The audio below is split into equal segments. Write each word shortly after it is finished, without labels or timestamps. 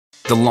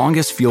The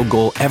longest field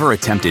goal ever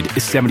attempted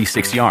is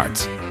 76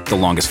 yards. The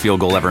longest field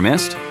goal ever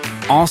missed?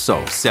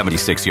 Also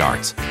 76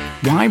 yards.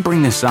 Why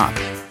bring this up?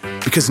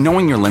 Because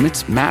knowing your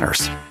limits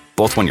matters,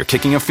 both when you're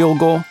kicking a field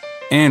goal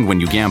and when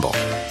you gamble.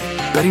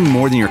 Betting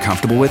more than you're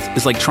comfortable with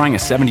is like trying a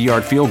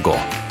 70-yard field goal.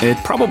 It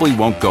probably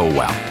won't go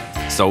well.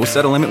 So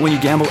set a limit when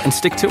you gamble and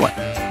stick to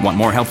it. Want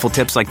more helpful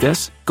tips like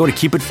this? Go to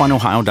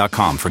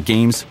keepitfunohio.com for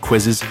games,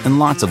 quizzes, and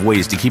lots of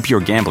ways to keep your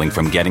gambling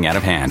from getting out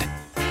of hand.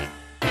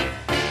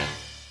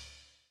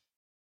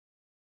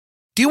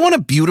 Do you want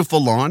a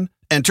beautiful lawn?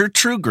 Enter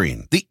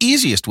TruGreen, the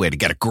easiest way to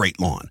get a great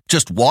lawn.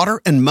 Just water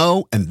and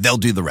mow, and they'll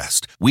do the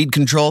rest. Weed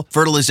control,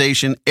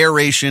 fertilization,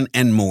 aeration,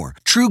 and more.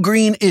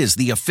 TruGreen is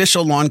the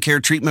official lawn care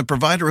treatment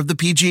provider of the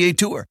PGA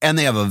Tour, and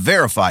they have a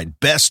verified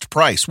best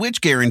price, which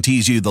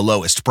guarantees you the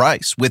lowest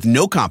price with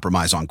no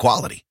compromise on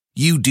quality.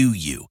 You do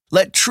you.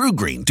 Let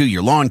TruGreen do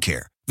your lawn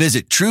care.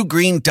 Visit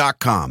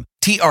TruGreen.com,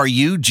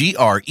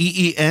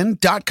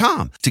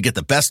 TruGreen.com, to get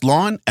the best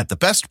lawn at the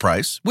best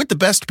price with the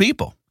best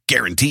people.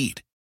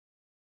 Guaranteed.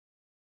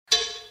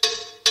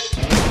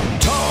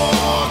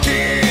 Talk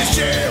is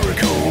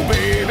Jericho,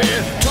 baby.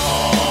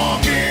 Talk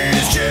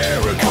is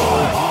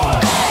Jericho.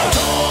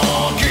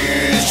 Talk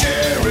is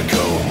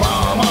Jericho,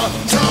 mama.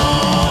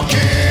 Talk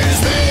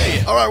is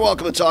me. All right,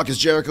 welcome to Talk is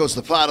Jericho. It's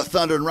the pot of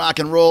thunder and rock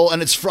and roll,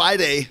 and it's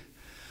Friday.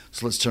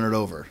 So let's turn it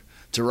over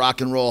to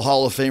Rock and Roll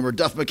Hall of Famer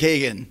Duff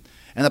McKagan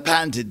and the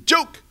patented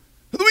joke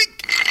of the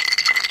week.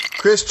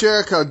 Chris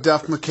Jericho,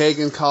 Duff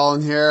McKagan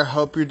calling here.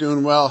 Hope you're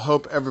doing well.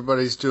 Hope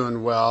everybody's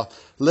doing well.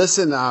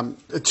 Listen,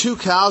 two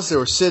cows, they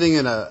were sitting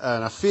in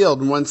a field,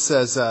 and one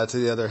says to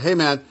the other, "Hey,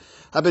 man,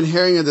 I've been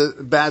hearing of the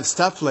bad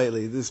stuff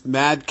lately, this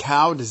mad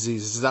cow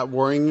disease. Is that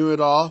worrying you at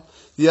all?"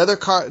 The other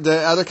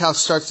cow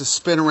starts to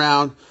spin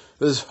around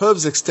with his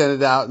hooves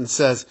extended out and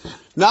says,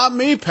 "Not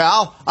me,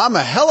 pal. I'm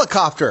a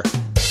helicopter."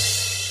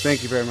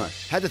 Thank you very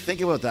much. Had to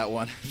think about that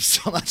one. I'm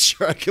still not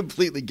sure I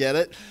completely get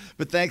it.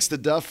 But thanks to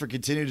Duff for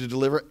continuing to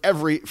deliver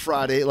every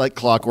Friday like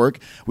clockwork.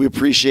 We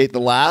appreciate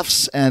the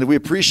laughs, and we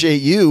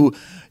appreciate you.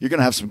 You're going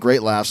to have some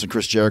great laughs in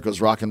Chris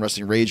Jericho's Rock and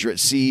Wrestling Rager at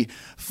Sea.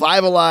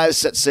 5 Alive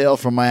set sail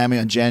from Miami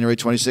on January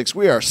 26th.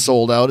 We are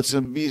sold out. It's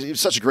going to be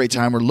such a great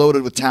time. We're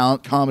loaded with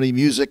talent, comedy,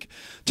 music,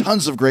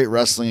 tons of great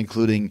wrestling,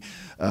 including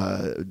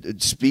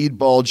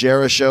Speedball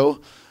Jera Show.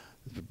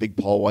 Big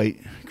Paul White,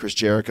 Chris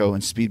Jericho,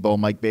 and Speedball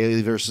Mike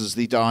Bailey versus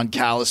the Don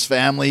Callis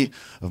family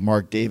of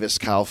Mark Davis,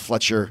 Kyle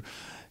Fletcher,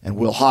 and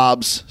Will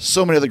Hobbs.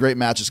 So many other great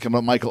matches coming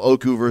up. Michael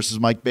Oku versus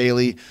Mike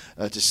Bailey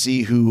to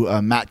see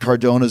who Matt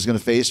Cardona is going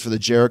to face for the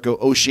Jericho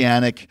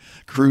Oceanic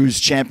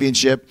Cruise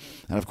Championship.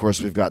 And, of course,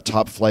 we've got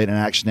Top Flight and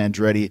Action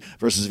Andretti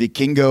versus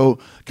Vikingo,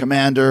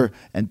 Commander,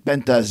 and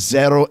Penta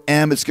Zero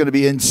M. It's going to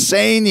be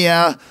insane,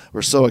 yeah.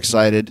 We're so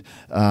excited.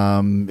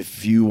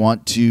 If you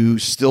want to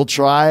still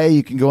try,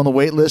 you can go on the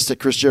wait list at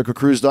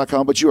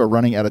ChrisJerichoCruise.com, but you are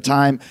running out of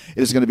time.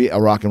 It is going to be a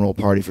rock and roll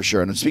party for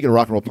sure. And speaking of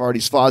rock and roll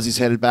parties, Fozzie's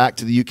headed back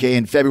to the UK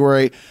in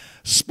February.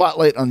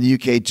 Spotlight on the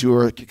UK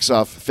tour kicks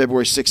off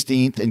February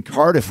 16th in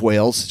Cardiff,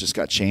 Wales. It just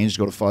got changed.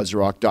 Go to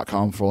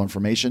FozzieRock.com for all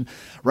information.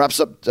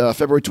 Wraps up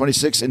February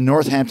 26th in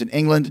Northampton,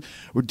 England.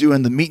 We're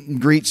doing the meet and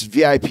greets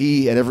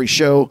VIP at every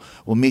show.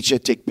 We'll meet you,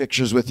 take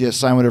pictures with you,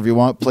 sign whatever you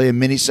want, play a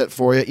mini set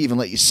for you, even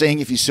let you sing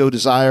if you so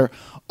desire.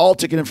 All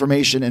ticket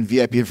information and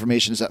VIP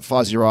information is at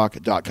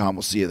FozzieRock.com.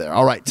 We'll see you there.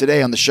 All right,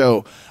 today on the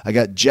show, I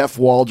got Jeff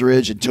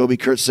Waldridge and Toby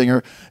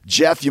Kurtzinger.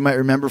 Jeff, you might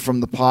remember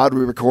from the pod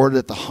we recorded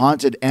at the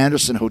Haunted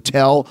Anderson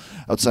Hotel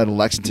outside of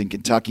Lexington,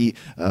 Kentucky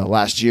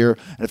last year.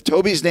 And if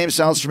Toby's name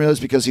sounds familiar, it's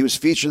because he was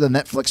featured in the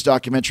Netflix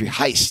documentary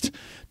Heist.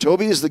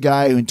 Toby is the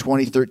guy who in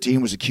 2013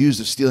 was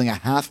accused of stealing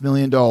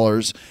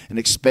 $500,000 in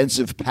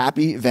expensive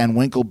Pappy Van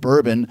Winkle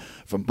bourbon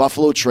from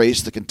Buffalo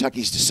Trace, the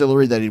Kentucky's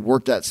distillery that he'd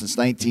worked at since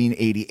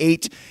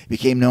 1988. It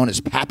became known as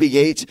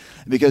Pappygate.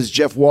 Because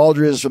Jeff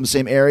Waldridge is from the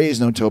same area,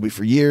 he's known Toby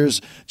for years.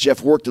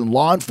 Jeff worked in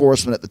law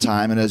enforcement at the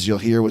time, and as you'll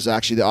hear, was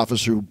actually the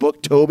officer who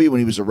booked Toby when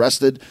he was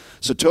arrested.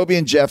 So Toby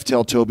and Jeff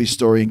tell Toby's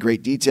story in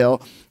great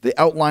detail. They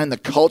outline the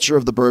culture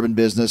of the bourbon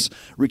business,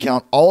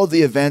 recount all of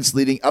the events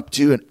leading up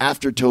to and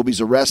after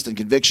Toby's arrest and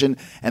conviction,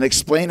 and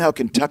explain how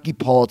Kentucky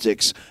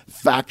politics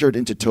factored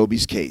into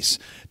Toby's case.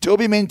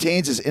 Toby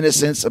maintains his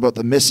innocence about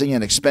the missing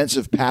and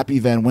expensive Pappy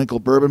Van Winkle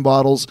bourbon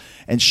bottles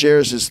and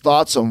shares his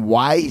thoughts on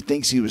why he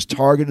thinks he was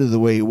targeted the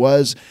way he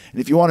was. And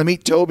if you want to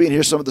meet Toby and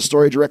hear some of the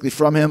story directly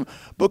from him,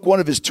 book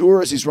one of his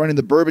tours. He's running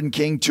the Bourbon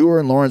King Tour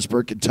in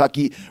Lawrenceburg,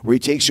 Kentucky, where he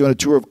takes you on a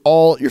tour of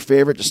all your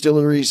favorite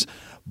distilleries.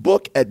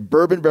 Book at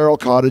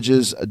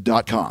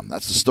bourbonbarrelcottages.com.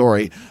 That's the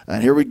story.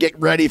 And here we get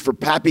ready for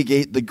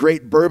Pappygate, the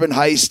great bourbon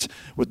heist,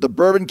 with the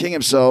Bourbon King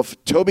himself,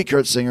 Toby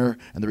Kurtzinger,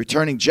 and the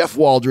returning Jeff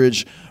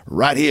Waldridge,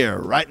 right here,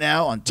 right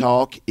now on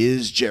Talk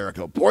is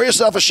Jericho. Pour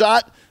yourself a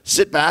shot,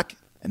 sit back,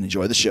 and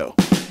enjoy the show.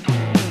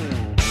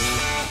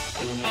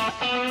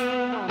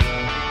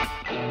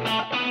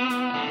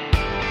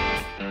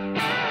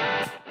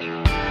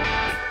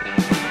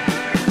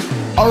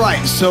 All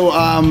right, so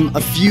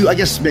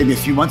maybe a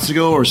few months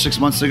ago or 6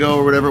 months ago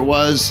or whatever it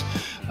was,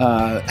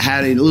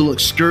 had a little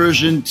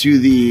excursion to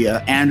the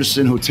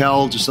Anderson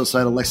Hotel just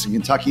outside of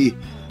Lexington, Kentucky.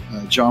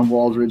 John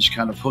Waldridge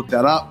kind of hooked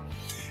that up.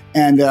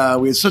 And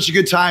we had such a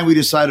good time, we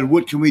decided,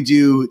 what can we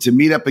do to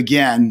meet up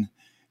again?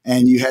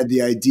 And you had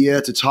the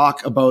idea to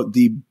talk about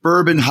the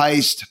Bourbon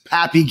Heist,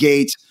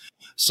 Pappygate,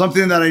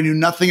 something that I knew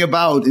nothing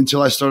about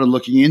until I started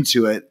looking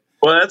into it.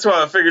 Well, that's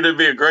why I figured it'd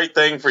be a great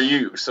thing for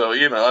you. So,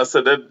 I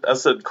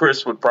said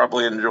Chris would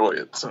probably enjoy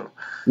it. So,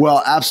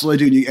 well,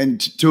 absolutely, dude.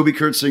 And Toby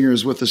Kurtzinger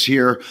is with us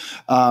here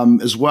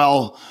as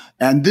well.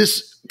 And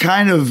this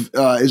kind of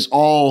is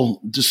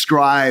all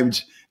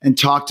described and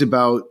talked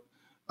about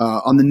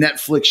on the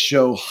Netflix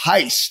show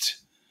Heist.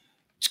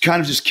 It's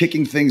kind of just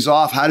kicking things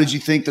off. How did you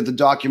think that the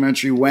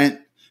documentary went,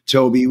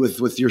 Toby,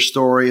 with your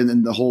story and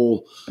then the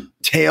whole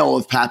tale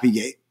of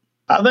Pappygate?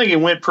 I think it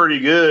went pretty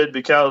good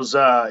because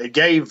it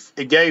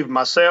gave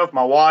myself,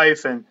 my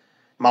wife, and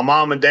my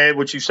mom and dad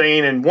what you've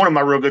seen, and one of my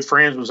real good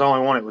friends was the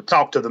only one that would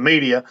talk to the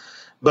media,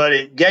 but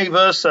it gave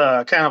us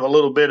kind of a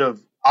little bit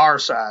of our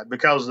side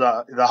because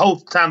the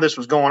whole time this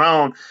was going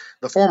on,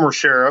 the former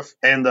sheriff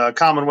and the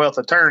Commonwealth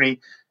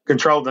attorney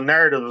controlled the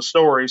narrative of the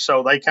story,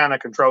 so they kind of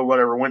controlled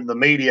whatever went in the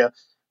media,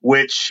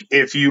 which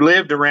if you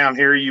lived around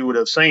here, you would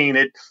have seen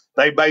it.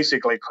 They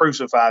basically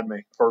crucified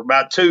me for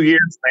about 2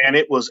 years, man.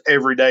 It was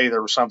every day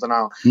there was something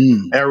on.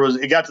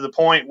 It got to the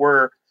point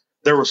where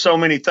there were so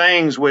many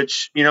things,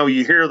 which,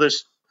 you hear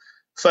this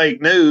fake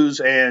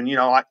news and,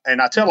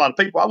 I tell a lot of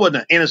people I wasn't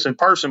an innocent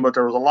person, but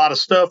there was a lot of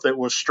stuff that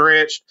was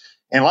stretched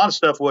and a lot of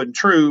stuff wasn't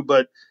true.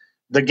 But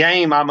the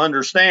game I'm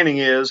understanding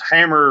is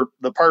hammer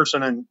the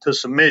person into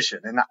submission.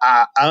 And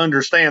I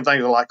understand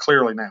things a lot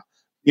clearly now.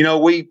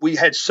 We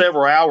had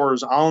several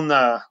hours on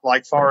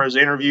far as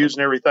interviews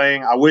and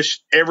everything. I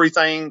wish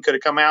everything could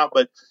have come out,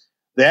 but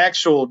the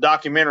actual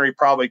documentary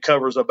probably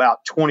covers about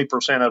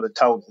 20% of the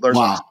total. There's a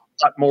lot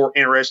more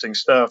interesting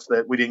stuff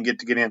that we didn't get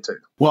to get into.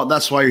 Well,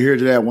 that's why you're here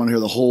today. I want to hear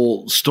the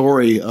whole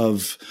story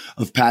of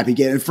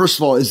Pappygate. And first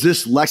of all, is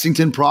this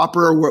Lexington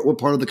proper, or what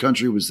part of the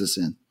country was this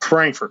in?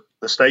 Frankfort,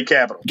 the state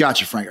capital.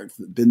 Gotcha, Frank.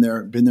 I've been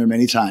there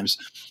many times.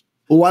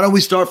 Well, why don't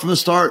we start from the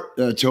start,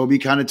 Toby?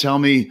 Kind of tell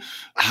me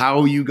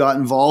how you got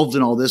involved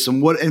in all this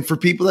and for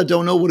people that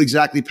don't know what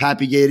exactly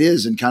Pappygate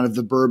is and kind of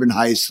the Bourbon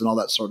Heist and all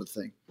that sort of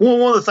thing. Well,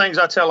 one of the things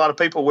I tell a lot of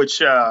people, which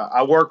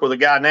I work with a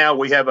guy now,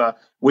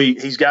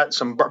 he's got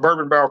some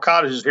bourbon barrel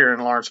cottages here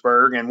in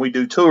Lawrenceburg, and we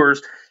do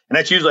tours. And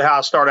that's usually how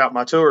I start out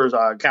my tours.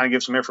 I kind of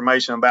give some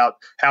information about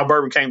how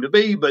bourbon came to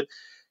be. But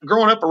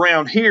growing up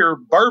around here,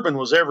 bourbon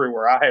was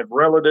everywhere. I had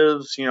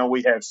relatives,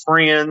 we had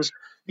friends.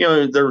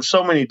 There were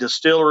so many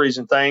distilleries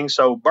and things.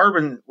 So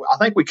bourbon, I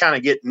think we kind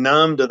of get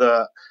numb to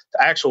the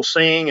actual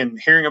seeing and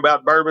hearing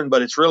about bourbon,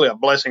 but it's really a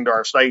blessing to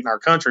our state and our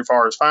country as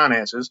far as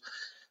finances.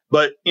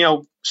 But,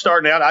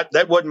 starting out,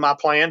 that wasn't my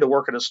plan to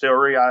work at a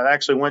distillery. I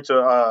actually went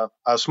to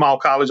a small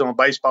college on a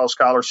baseball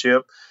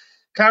scholarship.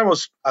 Kind of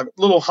was a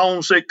little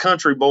homesick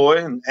country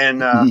boy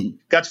and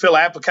got to fill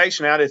an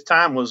application out. At the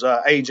time was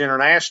Age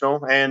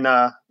International and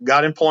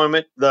got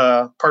employment.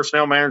 The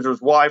personnel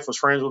manager's wife was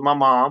friends with my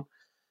mom.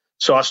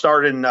 So I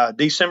started in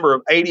December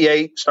of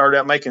 '88, started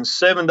out making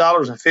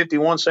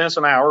 $7.51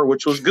 an hour,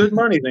 which was good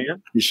money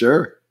then. You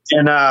sure?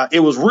 And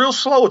it was real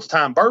slow at the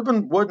time.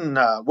 Bourbon wasn't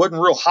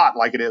real hot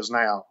like it is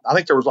now. I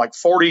think there was like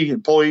 40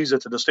 employees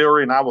at the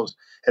distillery, and I was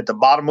at the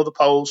bottom of the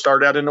pole,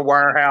 started out in the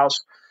warehouse.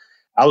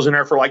 I was in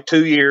there for like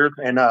 2 years.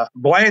 And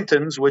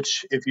Blanton's,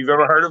 which if you've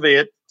ever heard of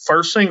it,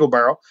 first single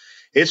barrel,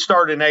 it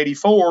started in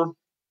 '84,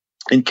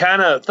 and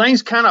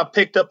things kind of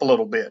picked up a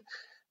little bit.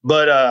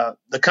 But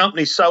the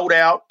company sold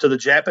out to the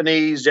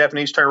Japanese.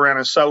 Japanese turned around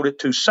and sold it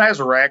to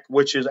Sazerac,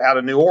 which is out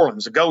of New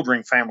Orleans, the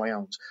Goldring family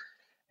owns.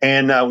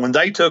 And when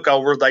they took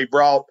over, they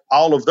brought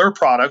all of their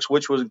products,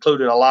 which was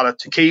included a lot of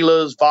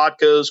tequilas,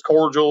 vodkas,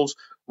 cordials,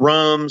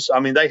 rums. I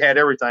mean, they had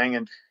everything.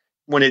 And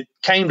when it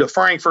came to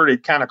Frankfort,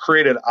 it kind of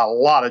created a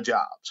lot of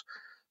jobs.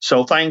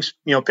 So things,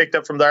 picked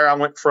up from there. I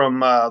went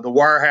from the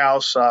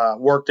warehouse,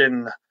 worked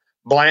in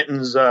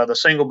Blanton's, the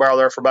single barrel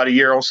there for about a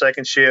year on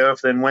second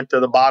shift, then went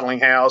to the bottling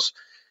house.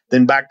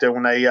 Then back to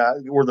when they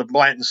where the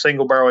Blanton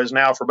single barrel is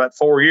now for about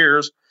 4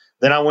 years.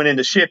 Then I went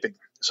into shipping.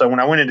 So when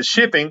I went into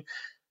shipping,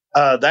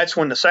 that's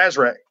when the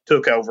Sazerac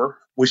took over.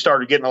 We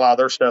started getting a lot of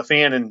their stuff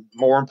in and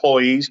more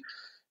employees.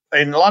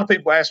 And a lot of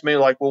people asked me,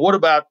 like, well, what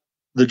about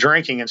the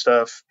drinking and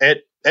stuff at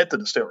the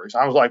distilleries?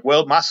 I was like,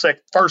 well, my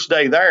first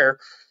day there,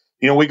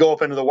 we go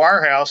up into the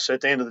warehouse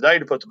at the end of the day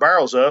to put the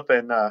barrels up,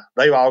 and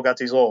they've all got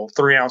these little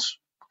 3-ounce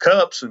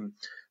cups, and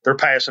they're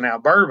passing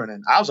out bourbon.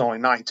 And I was only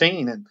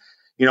 19, and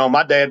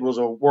my dad was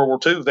a World War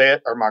II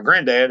vet, or my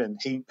granddad, and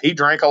he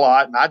drank a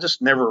lot, and I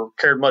just never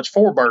cared much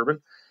for bourbon.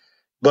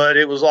 But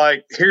it was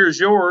like, here's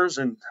yours,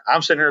 and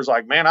I'm sitting here, it's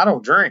like, man, I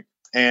don't drink.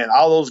 And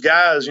all those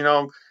guys,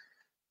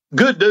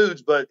 good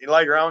dudes, but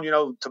later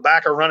on,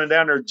 tobacco running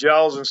down their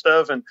jaws and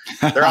stuff, and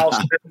they're all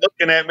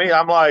looking at me.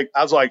 I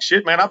was like,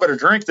 shit, man, I better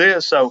drink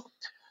this. So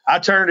I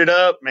turned it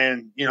up,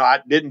 and I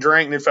didn't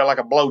drink, and it felt like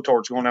a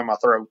blowtorch going down my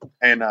throat.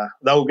 And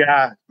the old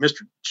guy,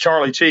 Mr.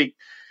 Charlie Cheek,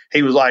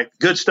 he was like,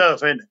 good stuff,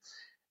 isn't it?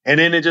 And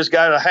then it just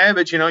got a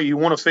habit, you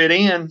want to fit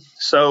in.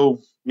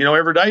 So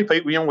every day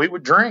people, we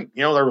would drink.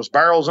 There was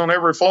barrels on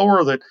every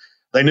floor that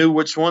they knew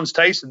which ones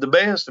tasted the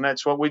best, and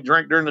that's what we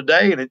drink during the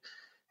day. And it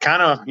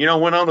kind of,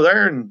 went on to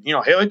there. And,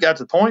 hell, it got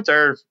to the point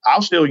there. I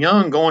was still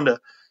young going to,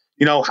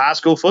 high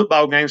school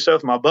football game stuff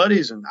with my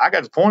buddies. And I got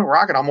to the point where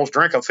I could almost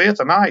drink a fifth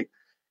a night.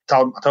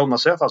 I told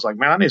myself, I was like,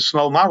 man, I need to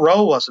slow my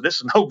roll. I said, this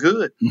is no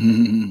good.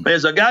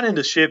 As I got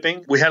into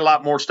shipping, we had a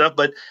lot more stuff.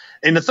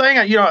 And the thing,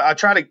 I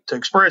try to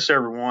express to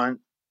everyone,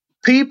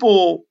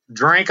 people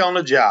drank on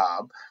the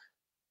job.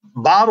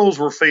 Bottles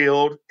were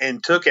filled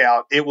and took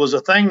out. It was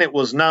a thing that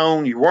was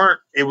known. It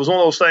was one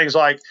of those things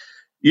like,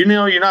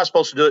 you're not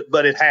supposed to do it,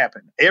 but it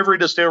happened. Every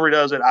distillery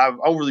does it.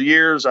 Over the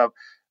years, I've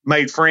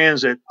made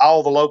friends at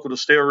all the local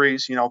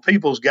distilleries.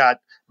 People's got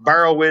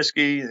barrel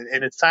whiskey, and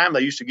at the time they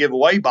used to give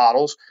away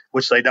bottles,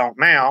 which they don't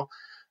now.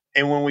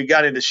 And when we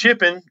got into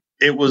shipping,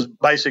 it was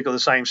basically the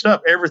same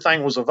stuff.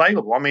 Everything was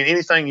available. I mean,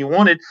 anything you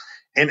wanted.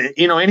 And,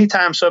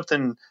 anytime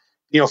something,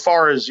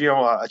 far as,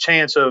 a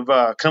chance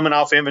of coming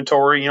off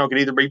inventory, could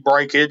either be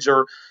breakage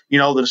or,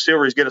 the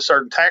distilleries get a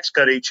certain tax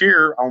cut each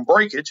year on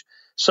breakage.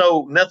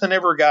 So nothing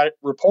ever got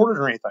reported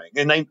or anything.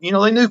 And they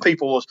knew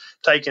people was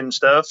taking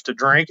stuff to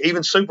drink.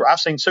 Even I've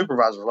seen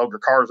supervisors load their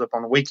cars up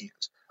on the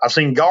weekends. I've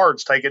seen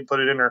guards take it, put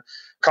it in their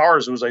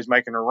cars as they was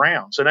making their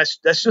rounds. And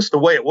that's just the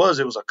way it was.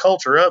 It was a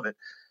culture of it.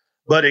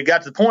 But it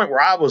got to the point where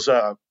I was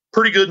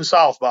pretty good in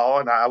softball,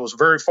 and I was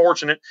very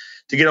fortunate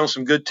to get on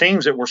some good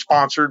teams that were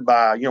sponsored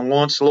by,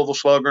 once Louisville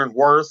Slugger and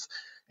Worth.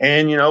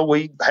 And,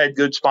 we had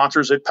good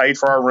sponsors that paid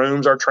for our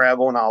rooms, our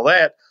travel, and all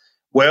that.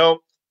 Well,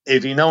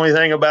 if you know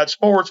anything about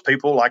sports,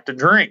 people like to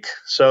drink.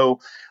 So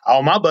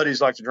all my buddies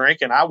like to drink,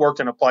 and I worked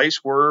in a place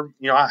where,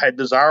 I had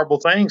desirable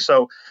things.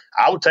 So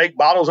I would take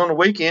bottles on the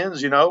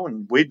weekends,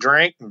 and we'd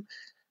drink, and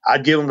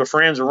I'd give them to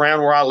friends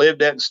around where I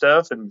lived at and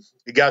stuff. And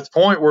it got to the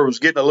point where it was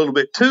getting a little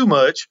bit too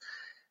much.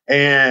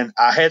 And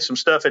I had some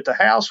stuff at the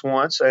house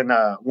once, and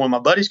when my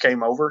buddies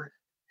came over,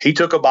 he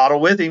took a bottle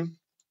with him.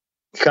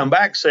 He come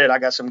back and said, I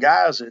got some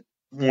guys that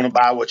want to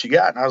buy what you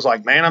got. And I was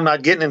like, man, I'm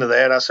not getting into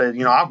that. I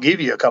said, I'll give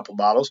you a couple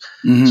bottles.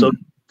 Mm-hmm. So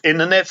in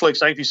the Netflix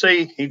thing, if you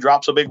see, he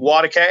drops a big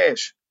wad of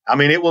cash. I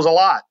mean, it was a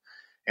lot.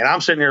 And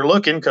I'm sitting there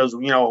looking because,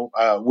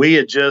 we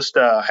had just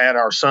had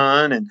our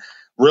son, and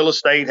real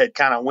estate had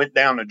kind of went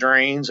down the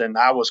drains, and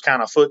I was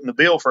kind of footing the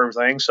bill for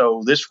everything.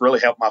 So this really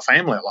helped my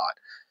family a lot.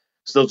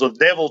 So the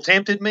devil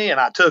tempted me, and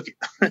I took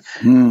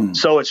it.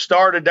 So it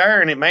started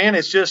there, and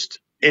it's just,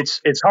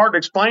 it's hard to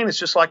explain. It's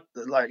just like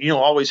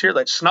always hear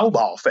that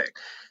snowball effect.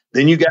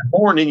 Then you got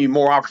more, and then you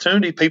more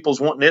opportunity. People's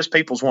wanting this,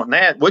 people's wanting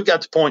that. We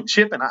got to the point in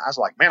shipping. I was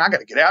like, man, I got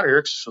to get out of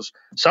here because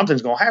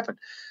something's going to happen.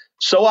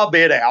 So I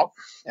bid out,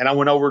 and I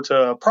went over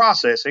to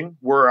processing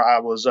where I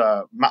was.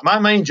 My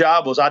main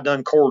job was I'd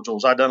done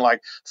cordials. I'd done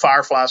like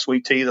Firefly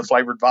sweet tea, the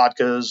flavored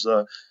vodkas,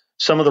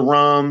 some of the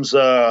rums,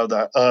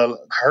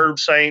 the Herb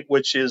Saint,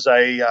 which is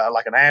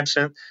like an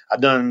absinthe. I'd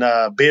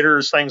done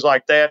bitters, things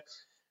like that.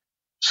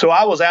 So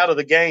I was out of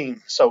the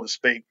game, so to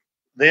speak.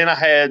 Then I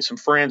had some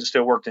friends that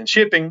still worked in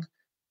shipping.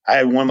 I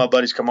had one of my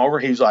buddies come over.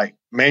 He was like,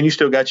 man, you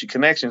still got your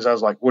connections. I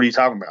was like, what are you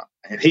talking about?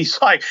 And he's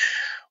like,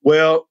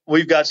 well,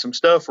 we've got some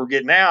stuff we're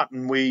getting out,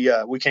 and we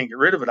can't get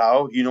rid of it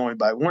all. You know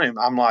anybody want him?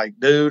 I'm like,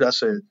 dude, I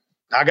said,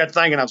 I got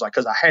thinking, I was like,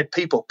 because I had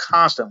people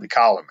constantly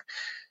calling me.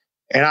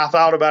 And I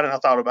thought about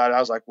it. I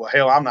was like, well,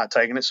 hell, I'm not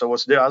taking it. So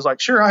what's the deal? I was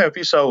like, sure, I'll help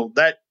you. So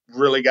that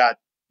really got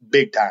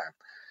big time.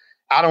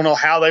 I don't know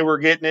how they were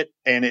getting it,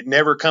 and it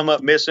never come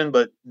up missing.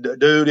 But,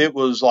 dude, it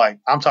was like,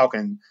 I'm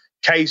talking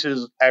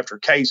cases after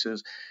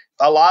cases.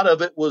 A lot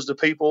of it was the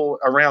people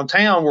around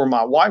town where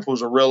my wife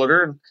was a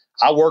realtor, and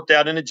I worked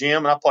out in the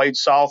gym, and I played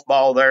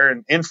softball there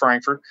in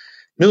Frankfurt.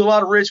 Knew a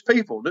lot of rich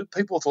people,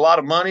 people with a lot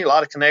of money, a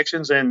lot of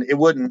connections, and it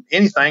wasn't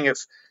anything if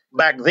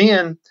back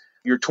then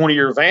your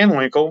 20-year Van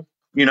Winkle,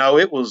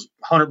 it was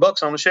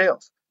 $100 on the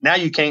shelf. Now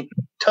you can't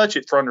touch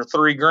it for under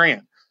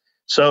 $3,000.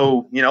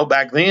 So,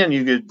 back then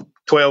you could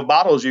 12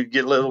 bottles, you could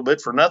get a little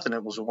bit for nothing.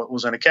 It was what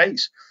was in a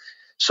case.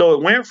 So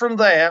it went from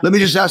that. Let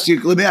me ask you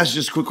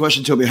just a quick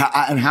question, Toby.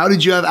 How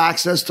did you have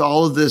access to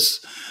all of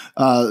this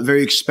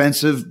very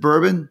expensive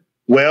bourbon?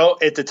 Well,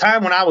 at the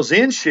time when I was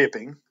in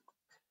shipping,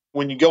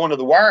 when you go into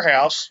the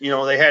warehouse,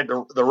 they had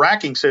the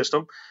racking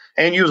system,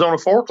 and you was on a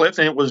forklift,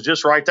 and it was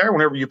just right there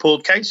whenever you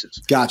pulled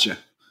cases. Gotcha.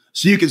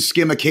 So you could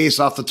skim a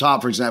case off the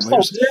top, for example.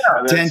 Here's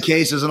 10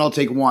 cases, and I'll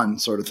take one,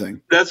 sort of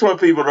thing. That's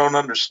what people don't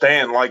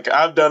understand. Like,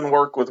 I've done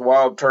work with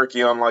Wild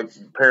Turkey on, like,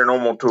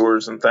 paranormal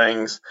tours and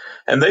things,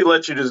 and they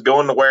let you just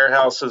go in the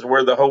warehouses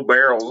where the whole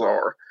barrels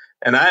are.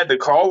 And I had to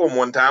call them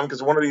one time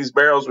because one of these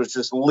barrels was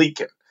just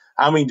leaking.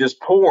 I mean, just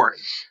pouring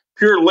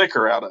pure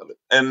liquor out of it.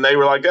 And they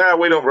were like,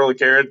 we don't really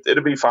care.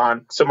 It'll be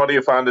fine. Somebody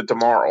will find it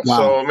tomorrow. Wow.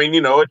 So, I mean,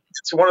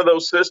 it's one of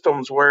those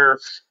systems where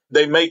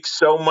they make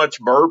so much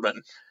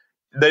bourbon,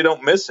 they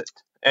don't miss it.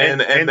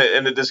 And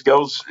it just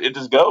goes. It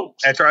just goes.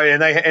 That's right.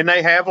 And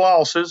they have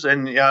losses.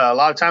 And a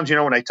lot of times,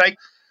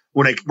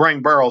 when they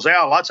bring barrels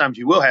out, a lot of times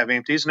you will have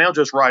empties, and they'll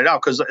just write it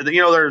out because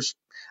there's,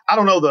 I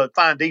don't know the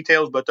fine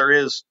details, but there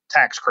is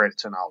tax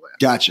credits and all that.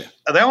 Gotcha.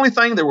 The only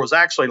thing that was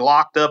actually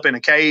locked up in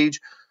a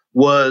cage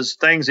was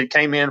things that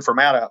came in from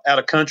out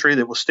of country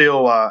that was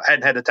still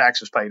hadn't had the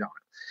taxes paid on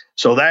it.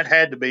 So that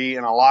had to be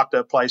in a locked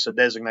up place, a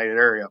designated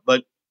area.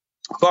 But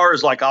as far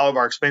as like all of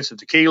our expensive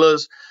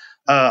tequilas,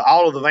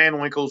 all of the Van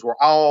Winkles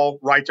were all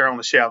right there on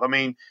the shelf. I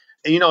mean,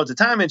 at the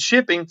time in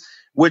shipping,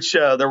 which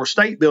there were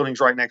state buildings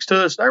right next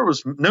to us, there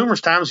was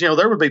numerous times,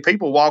 there would be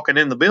people walking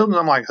in the building.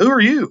 I'm like, who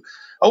are you?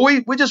 Oh,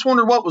 we just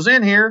wondered what was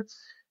in here.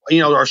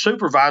 Our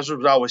supervisors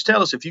would always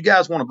tell us, if you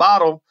guys want a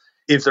bottle,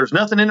 if there's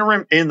nothing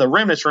in the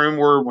remnants room,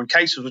 where when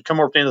cases would come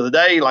over at the end of the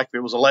day, like if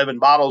it was 11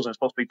 bottles and it's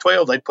supposed to be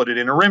 12, they'd put it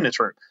in the remnants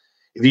room.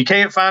 If you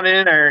can't find it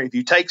in there, if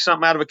you take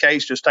something out of a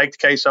case, just take the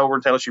case over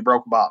and tell us you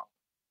broke a bottle.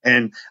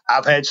 And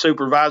I've had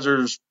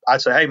supervisors,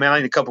 I'd say, hey, man, I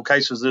need a couple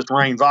cases of this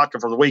rain vodka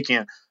for the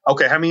weekend.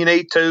 Okay, how many you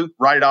need? 2.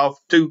 Write it off.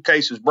 2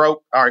 cases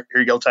broke. All right,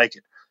 here you go, take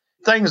it.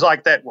 Things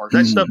like that work.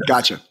 That stuff.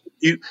 Gotcha.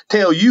 You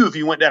tell you if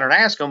you went down and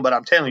asked them, but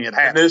I'm telling you it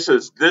happened. And this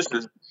has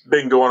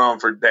been going on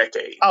for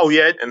decades. Oh,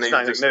 yeah. And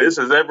this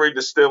is every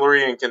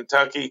distillery in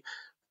Kentucky.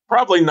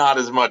 Probably not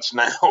as much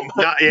now.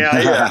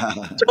 Yeah.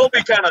 So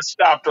we kind of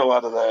stopped a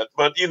lot of that.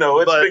 But, it's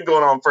been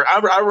going on for –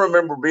 I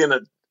remember being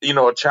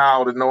a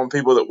child and knowing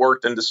people that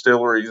worked in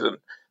distilleries, and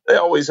they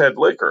always had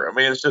liquor. I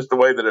mean, it's just the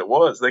way that it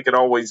was. They could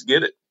always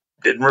get it.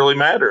 Didn't really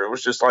matter. It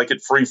was just like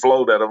it free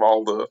flowed out of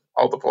all the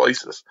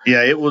places.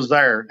 Yeah, it was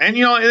there. And,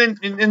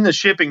 in the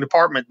shipping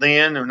department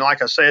then, and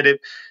like I said,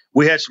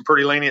 we had some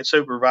pretty lenient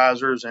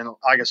supervisors. And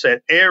like I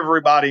said,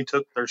 everybody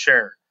took their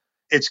share.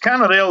 It's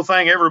kind of the old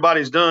thing.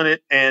 Everybody's doing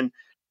it. And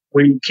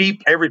we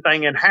keep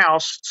everything in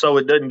house so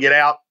it doesn't get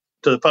out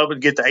to the public,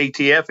 get the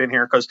ATF in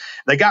here, because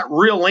they got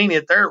real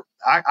lenient there.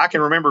 I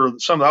can remember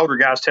some of the older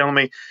guys telling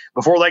me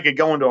before they could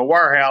go into a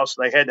warehouse,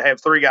 they had to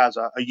have 3 guys,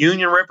 a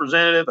union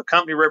representative, a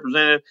company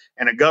representative,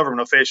 and a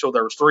government official.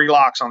 There was 3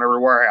 locks on every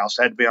warehouse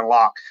that had to be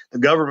unlocked. The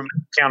government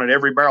counted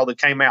every barrel that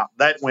came out.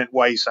 That went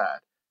wayside.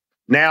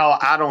 Now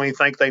I don't even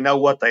think they know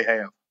what they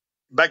have.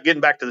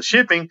 Getting back to the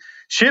shipping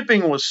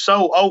was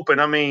so open.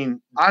 I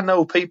mean, I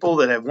know people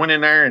that have went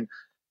in there and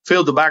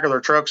filled the back of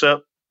their trucks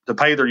up to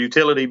pay their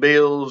utility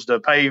bills, to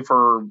pay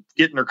for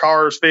getting their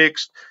cars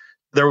fixed.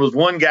 There was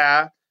one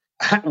guy,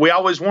 we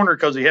always wondered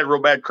because he had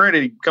real bad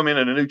credit. He'd come in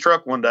a new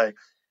truck one day.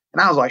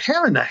 And I was like,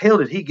 how in the hell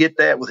did he get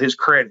that with his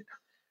credit?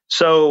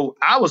 So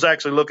I was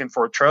actually looking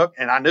for a truck,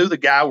 and I knew the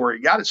guy where he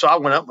got it. So I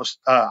went up,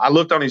 I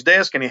looked on his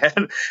desk, and he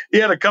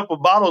had a couple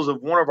of bottles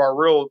of one of our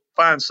real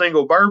fine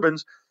single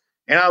bourbons.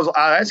 And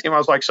I asked him, I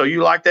was like, so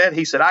you like that?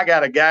 He said, I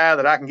got a guy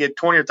that I can get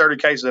 20 or 30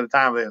 cases at a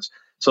time of this.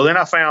 So then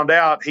I found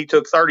out he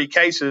took 30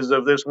 cases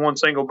of this one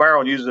single barrel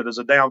and used it as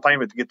a down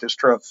payment to get this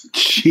truck.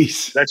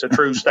 Jeez. That's a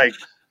true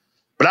statement.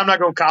 But I'm not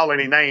going to call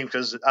any names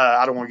because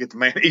I don't want to get the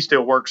man. He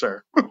still works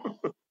there. Do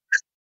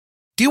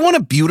you want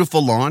a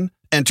beautiful lawn?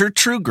 Enter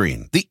True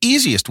Green, the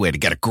easiest way to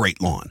get a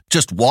great lawn.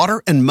 Just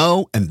water and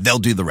mow, and they'll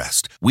do the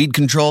rest. Weed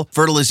control,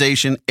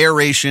 fertilization,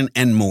 aeration,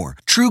 and more.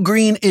 True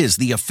Green is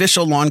the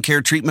official lawn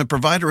care treatment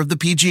provider of the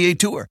PGA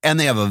Tour, and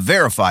they have a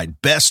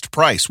verified best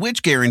price,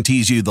 which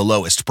guarantees you the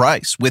lowest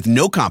price with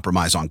no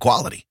compromise on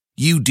quality.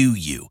 You do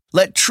you.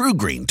 Let True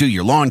Green do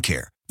your lawn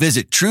care.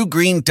 Visit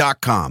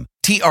truegreen.com,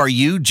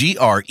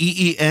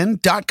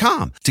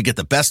 TRUGREEN.com, to get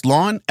the best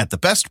lawn at the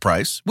best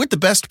price with the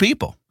best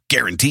people.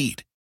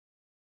 Guaranteed.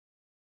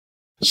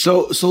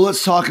 So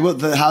let's talk about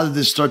how did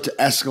this start to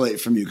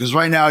escalate from you? Because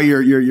right now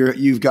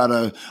you've got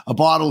a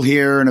bottle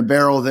here and a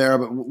barrel there,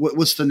 but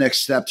what's the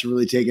next step to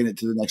really taking it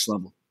to the next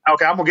level?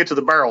 Okay, I'm gonna get to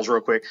the barrels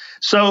real quick.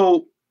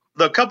 So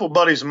the couple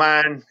buddies of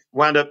mine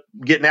wound up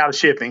getting out of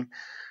shipping.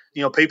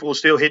 People were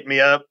still hitting me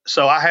up.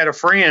 So I had a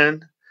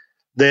friend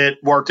that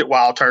worked at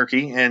Wild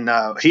Turkey, and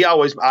he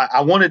always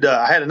I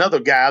had another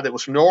guy that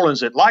was from New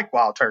Orleans that liked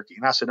Wild Turkey,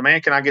 and I said, man,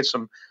 can I get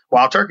some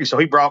Wild Turkey? So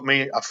he brought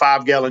me a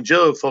 5-gallon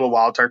jug full of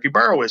Wild Turkey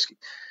barrel whiskey.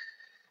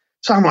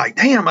 So I'm like,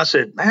 damn. I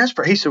said, man,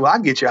 he said, well,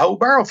 I'd get you a whole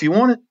barrel if you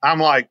want it. I'm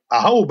like,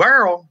 a whole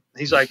barrel?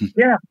 He's like,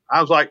 yeah.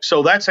 I was like,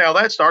 so that's how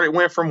that started. It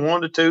went from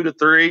 1 to 2 to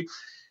 3.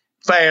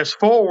 Fast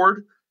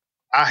forward,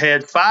 I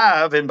had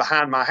 5 in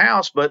behind my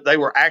house, but they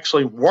weren't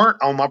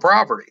on my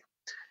property.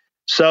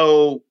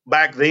 So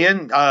back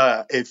then,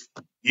 if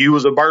you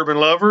was a bourbon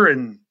lover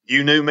and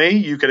you knew me,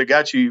 you could have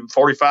got you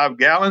 45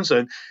 gallons.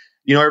 And,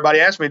 everybody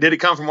asked me, did it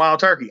come from Wild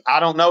Turkey?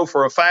 I don't know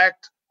for a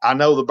fact. I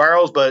know the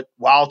barrels, but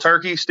Wild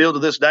Turkey still to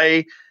this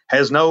day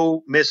has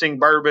no missing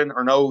bourbon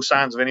or no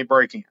signs of any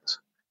break-ins.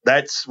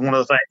 That's one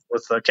of the things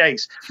with the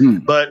case.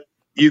 But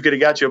you could have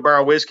got you a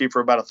barrel of whiskey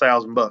for about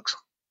 $1,000.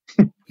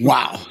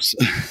 Wow.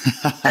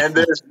 And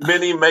there's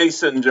mini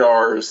mason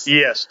jars.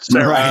 Yes.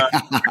 Right.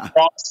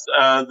 Across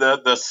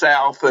the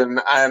South. And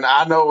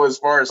I know as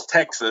far as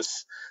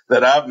Texas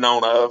that I've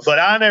known of. But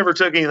I never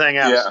took anything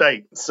out of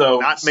state.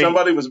 So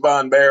somebody was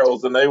buying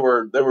barrels and they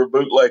were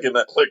bootlegging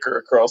that liquor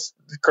across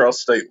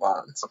state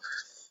lines.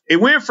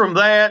 It went from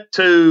that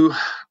to,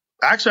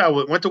 actually, I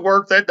went to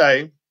work that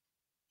day.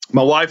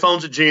 My wife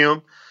owns a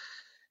gym.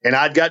 And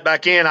I'd got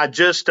back in. I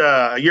just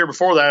a year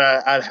before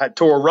that, I had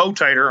tore a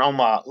rotator on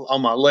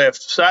my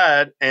left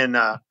side, and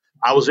I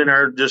was in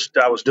there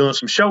I was doing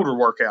some shoulder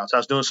workouts. I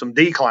was doing some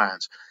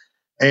declines,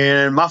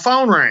 and my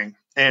phone rang.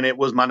 and it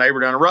was my neighbor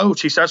down the road.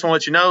 She said, I just want to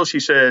let you know, she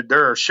said,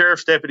 there are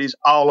sheriff's deputies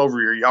all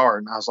over your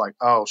yard. And I was like,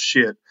 oh,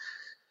 shit.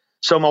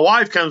 So my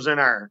wife comes in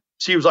there.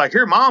 She was like,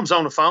 here, Mom's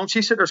on the phone.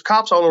 She said, there's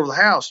cops all over the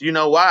house. You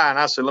know why? And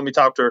I said, let me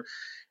talk to her.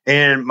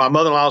 And my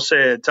mother-in-law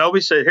said, Toby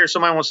said, here,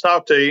 somebody wants to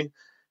talk to you.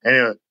 And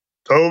he went,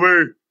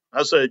 Toby.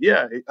 I said,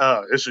 yeah,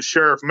 this is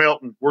Sheriff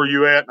Melton. Where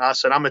you at? And I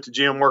said, I'm at the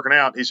gym working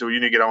out. He said, well, you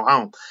need to get on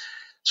home.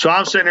 So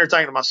I'm sitting there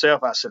thinking to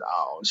myself, I said,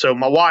 oh. So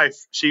my wife,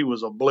 she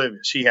was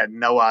oblivious. She had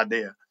no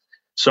idea.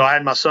 So I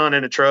had my son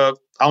in the truck.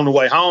 On the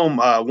way home,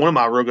 one of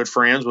my real good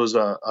friends was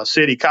a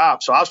city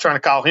cop. So I was trying to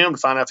call him to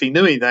find out if he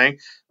knew anything,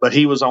 but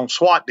he was on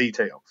SWAT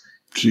detail.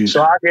 Jeez.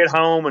 So I get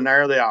home, and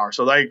there they are.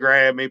 So they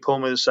grab me, pull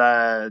me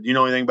aside. You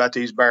know anything about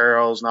these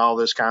barrels and all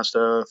this kind of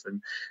stuff?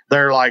 And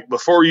they're like,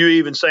 before you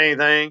even say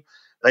anything,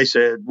 they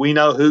said, we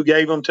know who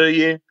gave them to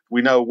you.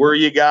 We know where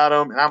you got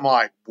them. And I'm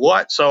like,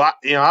 what? So I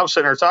was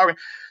sitting there talking.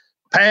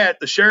 Pat,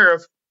 the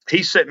sheriff,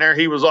 he's sitting there.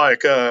 He was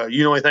like,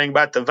 you know anything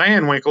about the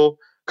Van Winkle?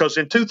 Because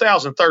in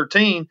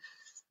 2013,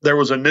 there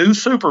was a new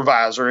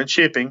supervisor in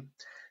shipping.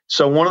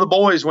 So one of the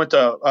boys went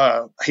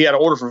to, he had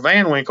an order for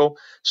Van Winkle,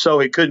 so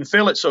he couldn't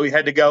fill it. So he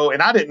had to go.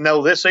 And I didn't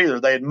know this either.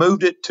 They had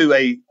moved it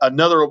to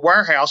another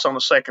warehouse on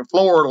the second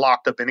floor,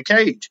 locked up in a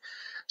cage.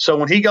 So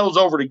when he goes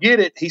over to get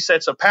it, he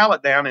sets a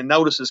pallet down and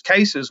notices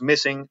cases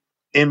missing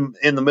in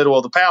the middle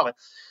of the pallet.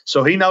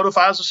 So he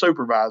notifies the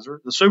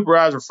supervisor. The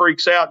supervisor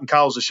freaks out and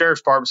calls the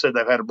sheriff's department, said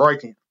they've had a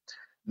break-in.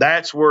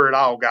 That's where it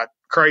all got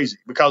crazy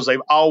because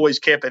they've always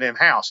kept it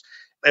in-house.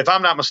 If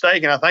I'm not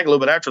mistaken, I think a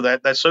little bit after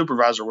that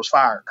supervisor was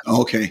fired.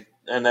 Okay.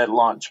 And that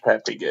launched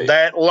Pappygate.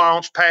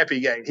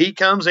 Pappygate. He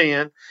comes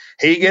in,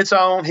 he gets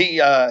on.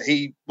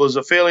 He was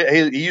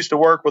affiliate. He used to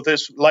work with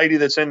this lady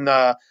that's in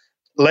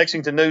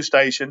Lexington News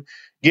Station.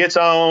 Gets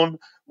on.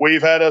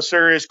 We've had a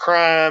serious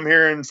crime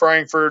here in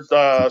Frankfurt.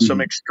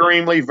 Some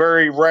extremely,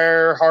 very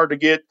rare, hard to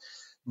get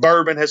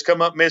bourbon has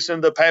come up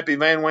missing. The Pappy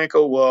Van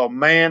Winkle. Well,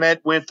 man,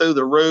 that went through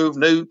the roof.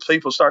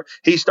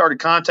 He started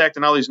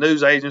contacting all these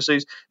news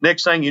agencies.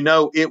 Next thing you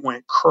know, it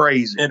went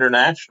crazy.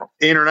 International.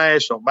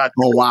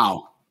 Oh,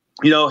 wow.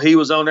 He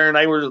was on there and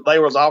they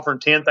was offering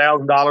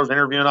 $10,000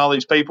 interviewing all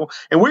these people.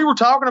 And we were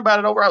talking about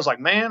it over. I was like,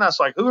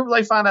 whoever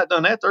they find out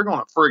done that, they're going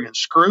to friggin'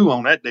 screw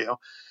on that deal.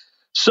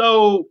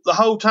 So the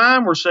whole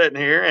time we're sitting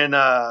here and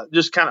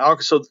just kind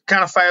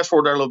of fast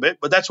forward there a little bit.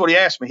 But that's what he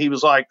asked me. He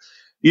was like,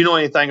 you know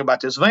anything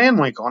about this Van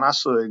Winkle? And I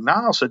said, no.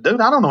 I said,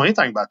 dude, I don't know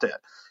anything about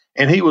that.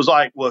 And he was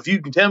like, well, if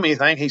you can tell me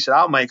anything, he said,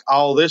 I'll make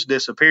all this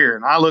disappear.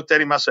 And I looked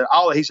at him. I said,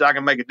 he said, I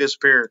can make it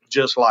disappear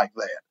just like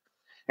that.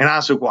 And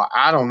I said, well,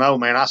 I don't know,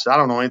 man. I said, I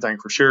don't know anything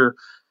for sure.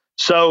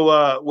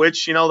 So,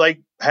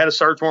 they had a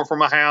search warrant for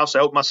my house. They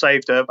opened my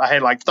safe up. I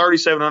had like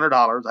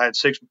 $3,700. I had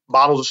 6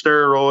 bottles of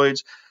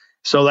steroids.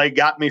 So they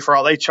got me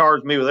they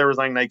charged me with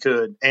everything they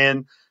could.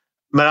 And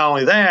not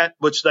only that,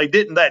 which they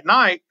didn't that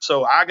night.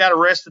 So I got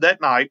arrested that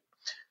night.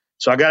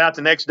 So I got out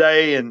the next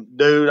day and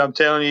dude, I'm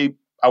telling you,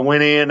 I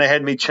went in, they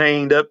had me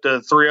chained up to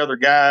 3 other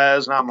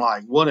guys. And I'm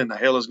like, what in the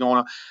hell is going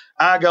on?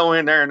 I go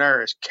in there and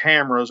there is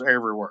cameras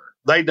everywhere.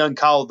 They done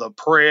called the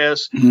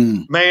press.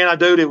 Man,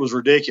 dude, it was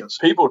ridiculous.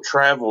 People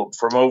traveled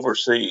from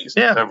overseas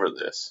to cover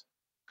this.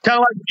 Kind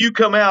of like you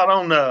come out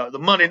on the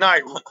Monday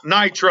Night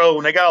Nitro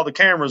and they got all the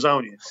cameras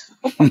on you.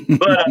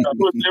 But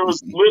there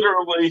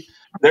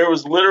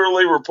was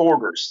literally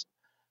reporters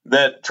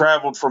that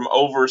traveled from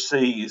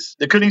overseas.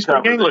 They couldn't even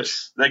speak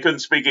English. They couldn't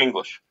speak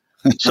English.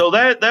 So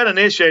that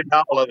initiated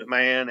all of it,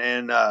 man.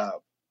 And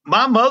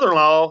my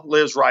mother-in-law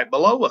lives right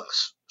below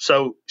us.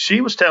 So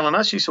she was telling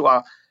us, she said,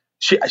 well,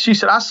 she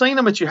said, I seen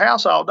them at your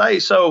house all day.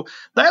 So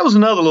that was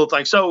another little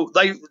thing. So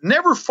they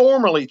never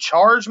formally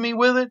charged me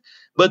with it,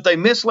 but they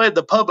misled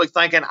the public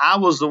thinking I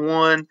was the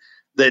one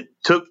that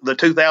took the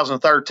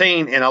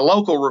 2013, and a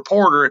local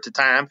reporter at the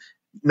time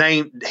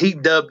he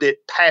dubbed it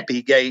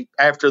Pappygate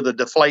after the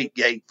Deflate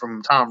Gate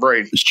from Tom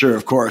Brady. Sure,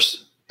 of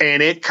course.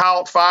 And it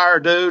caught fire,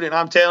 dude. And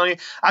I'm telling you,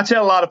 I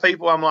tell a lot of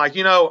people, I'm like,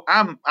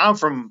 I'm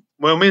from,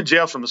 me and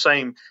Jeff's from the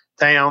same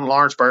town,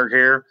 Lawrenceburg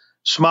here.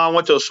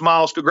 Went to a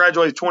small school,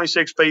 graduated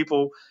 26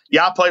 people.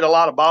 Yeah, I played a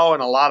lot of ball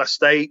in a lot of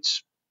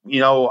states,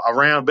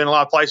 around, been a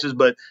lot of places.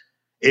 But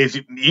if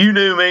you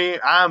knew me,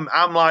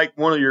 I'm like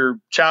one of your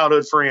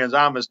childhood friends.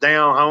 I'm as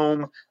down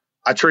home.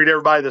 I treat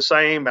everybody the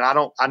same, and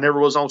I never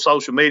was on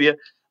social media.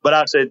 But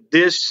I said,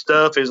 this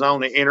stuff is on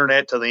the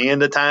internet to the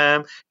end of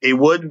time. It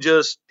wasn't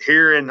just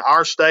here in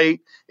our state.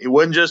 It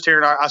wasn't just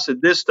here I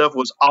said, this stuff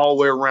was all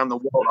the way around the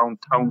world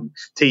on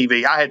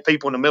TV. I had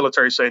people in the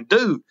military saying,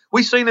 dude,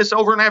 we seen this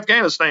over in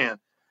Afghanistan.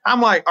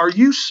 I'm like, are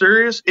you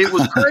serious? It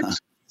was crazy.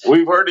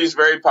 We've heard he's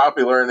very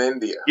popular in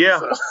India. Yeah.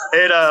 So.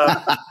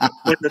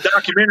 When the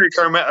documentary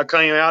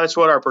came out, that's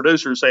what our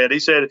producer said. He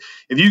said,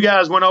 if you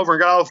guys went over and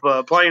got off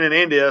a plane in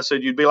India, I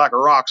said, you'd be like a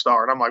rock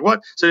star. And I'm like, what?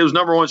 I said, it was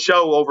 #1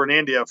 show over in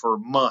India for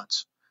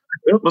months.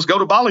 Let's go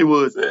to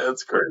Bollywood. Yeah,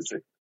 that's crazy.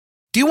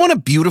 Do you want a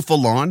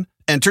beautiful lawn?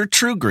 Enter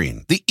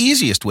TruGreen, the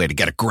easiest way to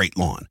get a great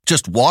lawn.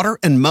 Just water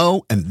and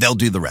mow, and they'll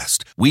do the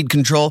rest. Weed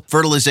control,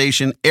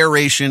 fertilization,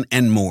 aeration,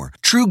 and more.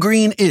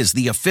 TruGreen is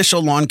the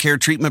official lawn care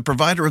treatment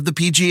provider of the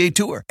PGA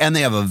Tour, and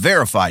they have a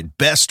verified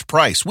best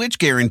price, which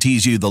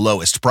guarantees you the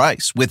lowest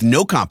price with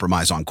no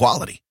compromise on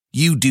quality.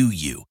 You do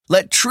you.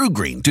 Let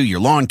TruGreen do your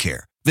lawn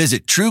care.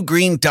 Visit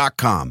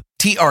TruGreen.com,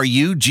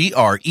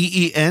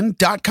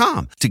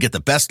 TruGreen.com, to get the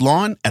best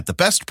lawn at the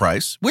best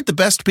price with the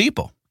best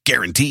people.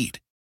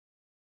 Guaranteed.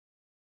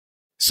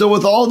 So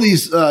with all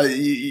these,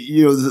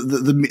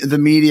 the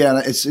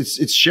media,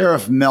 it's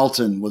Sheriff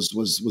Melton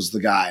was the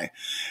guy,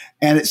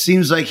 and it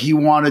seems like he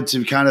wanted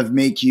to kind of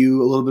make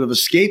you a little bit of a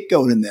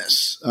scapegoat in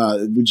this.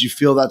 Would you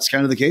feel that's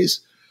kind of the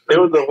case? It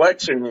was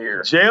election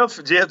year. Jeff's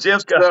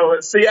got. So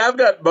see, I've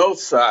got both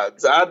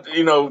sides. I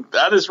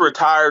just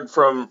retired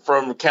from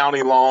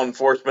county law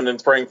enforcement in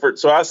Frankfort,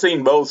 so I've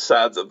seen both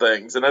sides of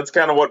things, and that's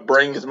kind of what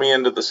brings me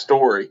into the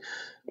story.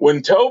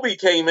 When Toby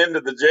came into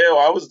the jail,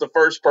 I was the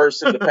first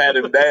person to pat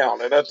him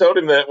down. And I told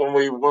him that when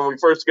we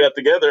first got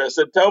together. I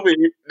said, Toby,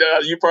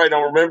 you probably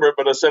don't remember it,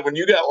 but I said, when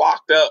you got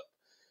locked up,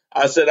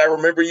 I said, I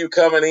remember you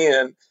coming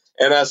in.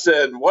 And I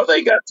said, what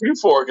they got you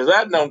for? Because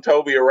I'd known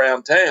Toby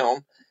around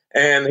town.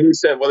 And he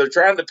said, well, they're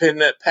trying to pin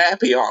that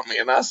Pappy on me.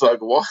 And I was like,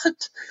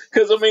 what?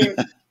 Because, I mean,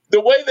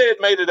 the way they had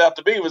made it out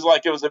to be was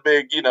like it was a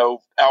big,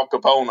 Al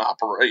Capone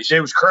operation. It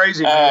was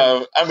crazy,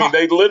 man. I mean,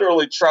 they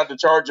literally tried to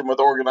charge him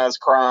with organized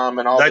crime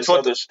and all this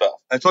other stuff.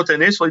 That's what they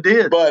initially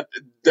did. But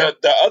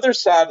the other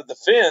side of the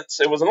fence,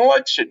 it was an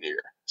election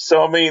year.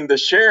 So, I mean, the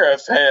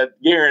sheriff had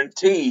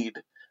guaranteed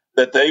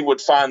that they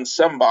would find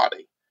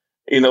somebody.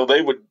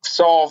 They would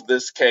solve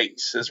this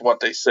case, is what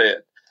they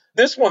said.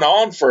 This went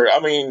on for,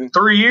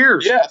 3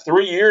 years. Yeah,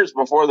 3 years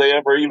before they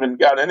ever even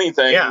got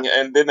anything. Yeah.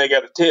 And then they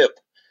got a tip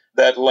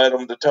that led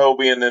them to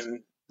Toby, and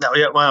then that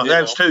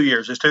was 2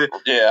 years. It's 2.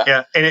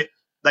 Yeah, and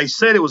they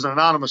said it was an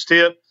anonymous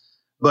tip,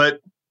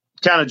 but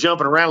kind of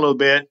jumping around a little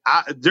bit.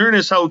 During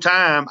this whole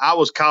time, I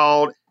was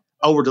called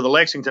over to the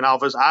Lexington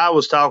office. I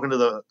was talking to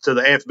the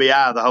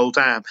FBI the whole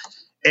time,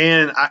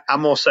 and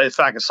I'm gonna say,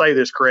 if I can say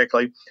this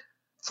correctly,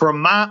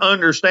 from my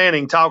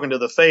understanding, talking to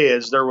the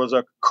feds, there was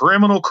a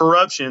criminal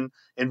corruption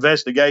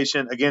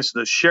investigation against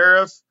the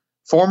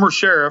former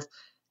sheriff,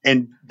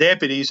 and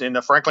deputies in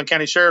the Franklin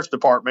County Sheriff's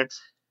Department.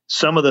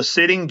 Some of the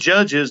sitting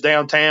judges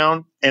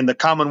downtown and the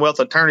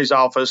Commonwealth Attorney's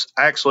Office,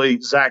 actually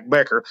Zach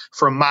Becker,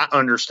 from my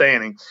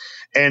understanding.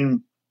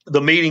 And the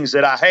meetings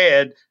that I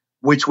had,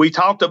 which we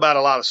talked about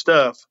a lot of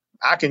stuff,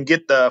 I can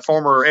get the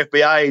former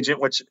FBI agent,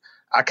 which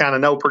I kind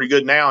of know pretty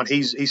good now, and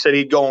he said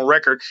he'd go on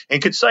record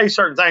and could say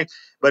certain things,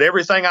 but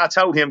everything I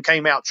told him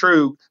came out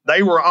true.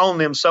 They were on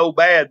them so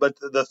bad, but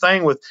the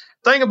thing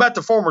about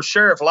the former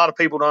sheriff, a lot of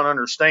people don't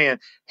understand.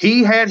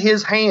 He had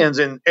his hands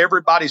in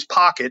everybody's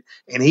pocket,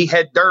 and he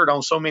had dirt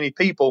on so many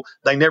people,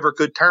 they never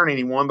could turn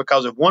anyone,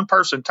 because if one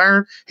person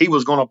turned, he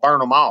was going to burn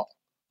them all.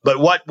 But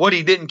what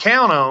he didn't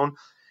count on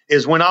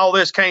is when all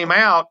this came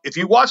out, if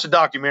you watch the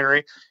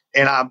documentary,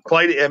 and I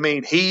played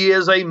it, he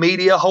is a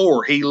media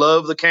whore. He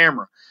loved the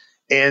camera.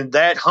 And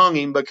that hung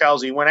him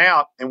because he went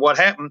out. And what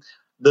happened?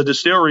 The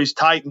distilleries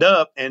tightened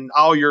up, and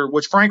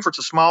which Frankfort's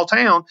a small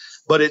town,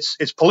 but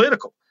it's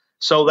political.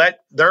 So that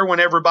there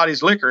went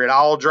everybody's liquor. It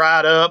all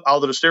dried up. All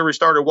the distilleries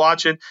started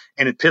watching,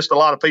 and it pissed a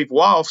lot of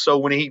people off. So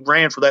when he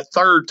ran for that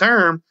third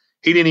term,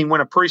 he didn't even win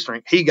a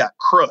precinct. He got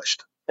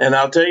crushed. And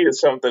I'll tell you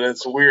something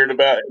that's weird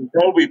about it.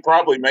 Toby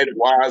probably made a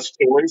wise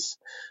choice.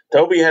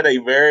 Toby had a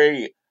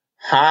very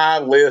high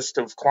list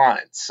of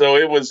clients. So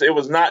it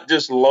was not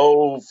just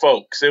low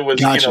folks. It was,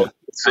 Gotcha.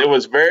 It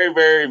was very,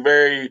 very,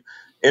 very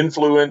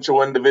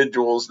influential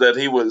individuals that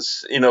he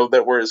was,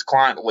 that were his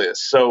client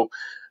list. So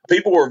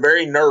people were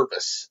very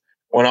nervous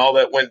when all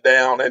that went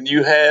down. And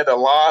you had a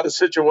lot of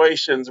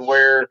situations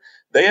where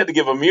they had to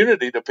give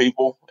immunity to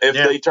people if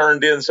they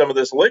turned in some of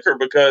this liquor,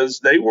 because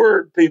they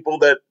were people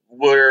that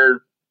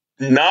were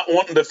not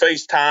wanting to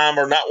face time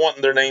or not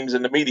wanting their names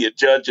in the media,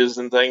 judges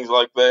and things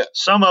like that.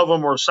 Some of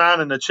them were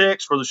signing the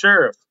checks for the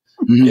sheriff.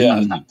 Yeah.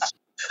 And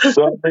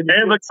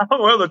the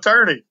Commonwealth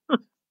attorney.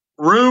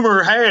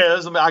 Rumor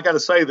has, I got to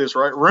say this,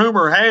 right?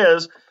 Rumor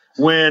has,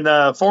 when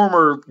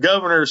former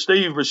Governor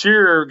Steve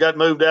Beshear got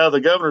moved out of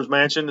the governor's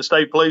mansion, the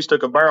state police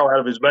took a barrel out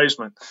of his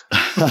basement.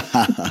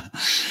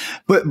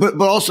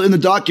 But also in the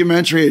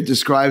documentary, it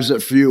describes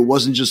that for you, it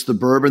wasn't just the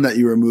bourbon that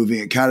you were moving.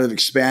 It kind of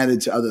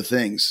expanded to other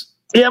things.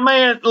 Yeah,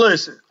 man,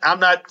 listen, I'm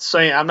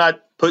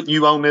not putting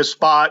you on this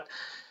spot.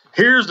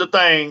 Here's the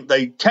thing.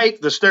 They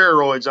take the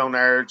steroids on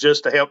there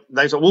just to help.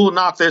 They said, we'll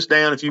knock this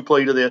down if you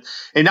plead to this.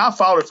 And I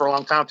fought it for a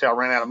long time until I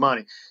ran out of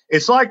money.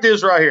 It's like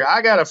this right here.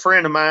 I got a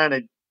friend of mine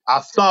that I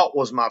thought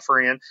was my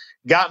friend,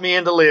 got me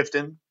into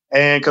lifting.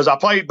 And because I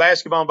played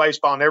basketball and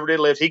baseball, never did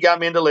lift. He got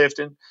me into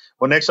lifting.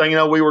 Well, next thing you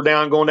know, we were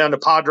going down to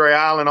Padre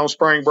Island on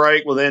spring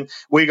break. Well, then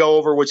we go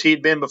over, which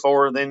he'd been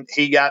before. And then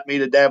he got me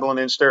to dabbling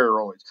in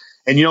steroids.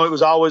 And, it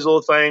was always a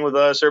little thing with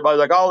us. Everybody's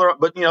like,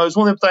 but, it's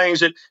one of them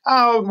things that,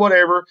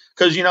 whatever.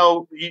 Because,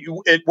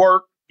 at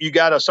work, you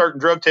got a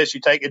certain drug test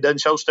you take. It doesn't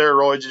show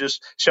steroids. It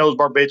just shows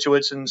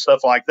barbiturates and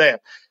stuff like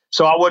that.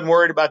 So I wasn't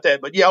worried about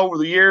that. But yeah, over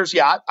the years,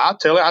 I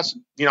tell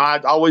it, I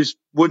always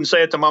wouldn't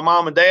say it to my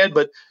mom and dad,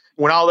 but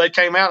when all that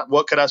came out,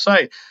 what could I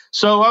say?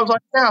 So I was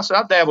like, yeah, I said,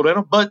 I dabbled in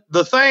them. But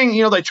the thing,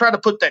 they try to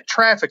put that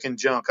trafficking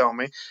junk on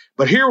me.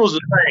 But here was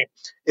the thing.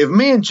 If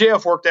me and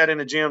Jeff worked out in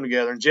the gym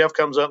together and Jeff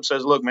comes up and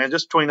says, look, man,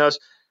 just between us,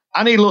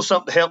 I need a little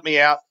something to help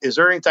me out. Is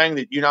there anything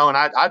that, and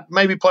I'd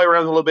maybe play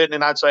around a little bit, and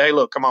then I'd say, hey,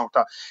 look, come on.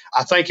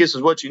 I think this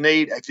is what you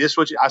need. If this is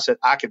what I said,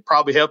 I could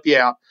probably help you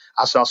out.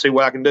 I said, I'll see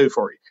what I can do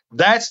for you.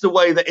 That's the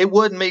way that it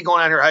wasn't me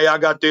going out here, hey, I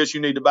got this,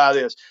 you need to buy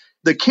this.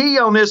 The key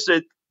on this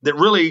that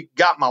really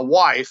got my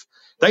wife,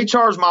 they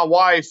charged my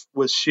wife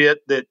with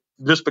shit that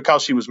just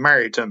because she was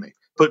married to me,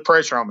 put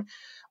pressure on me.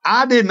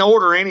 I didn't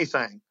order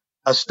anything.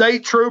 A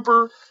state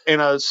trooper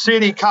and a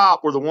city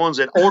cop were the ones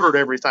that ordered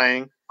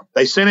everything.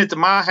 They sent it to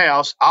my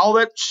house. All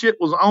that shit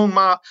was on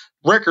my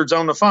records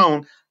on the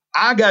phone.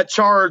 I got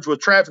charged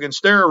with trafficking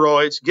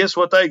steroids. Guess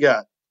what they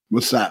got?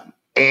 What's that?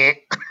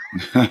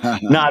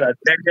 Not a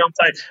damn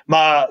thing.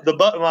 My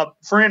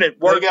friend at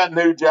work, they got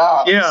new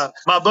jobs. Yeah,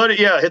 my buddy.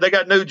 Yeah, they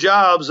got new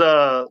jobs.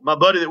 My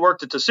buddy that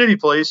worked at the city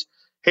police,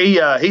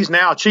 he's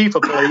now chief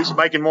of police,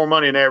 making more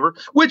money than ever.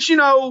 Which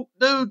dude,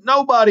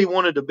 nobody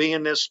wanted to be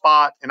in this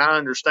spot, and I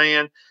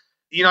understand.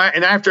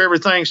 And after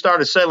everything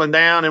started settling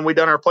down and we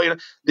done our plea,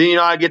 then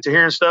I get to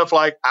hearing stuff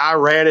like I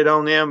ratted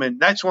on them, and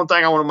that's one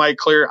thing I want to make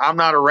clear. I'm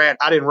not a rat.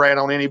 I didn't rat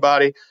on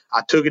anybody.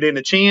 I took it in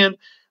the chin.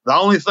 The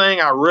only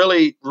thing I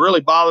really, really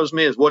bothers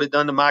me is what it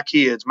done to my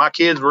kids. My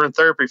kids were in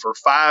therapy for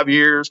 5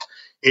 years.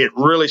 It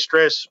really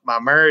stressed my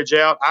marriage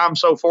out. I'm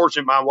so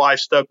fortunate my wife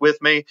stuck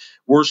with me.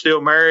 We're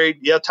still married.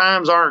 Yeah,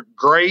 times aren't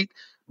great,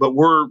 but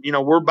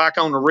we're back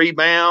on the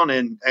rebound,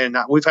 and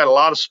we've had a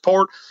lot of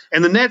support.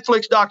 And the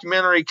Netflix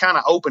documentary kind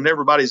of opened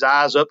everybody's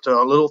eyes up to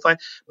a little thing.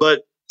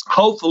 But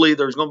hopefully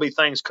there's going to be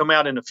things come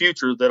out in the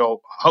future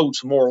that'll hold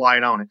some more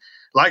light on it.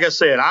 Like I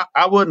said,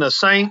 I wasn't a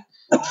saint.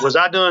 Was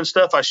I doing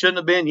stuff I shouldn't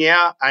have been?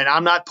 Yeah. And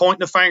I'm not pointing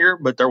the finger,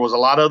 but there was a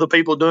lot of other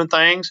people doing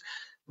things,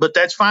 but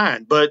that's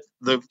fine. But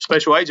the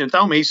special agent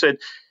told me, he said,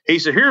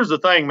 here's the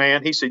thing,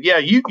 man. He said, yeah,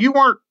 you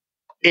weren't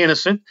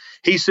innocent.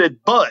 He said,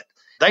 but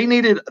they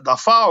needed the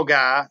fall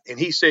guy. And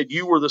he said,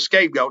 you were the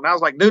scapegoat. And I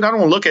was like, dude, I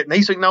don't want to look at it. And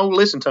he said, no,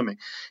 listen to me.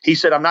 He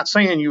said, I'm not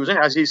saying you was in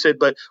it. He said,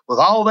 but with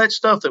all that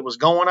stuff that was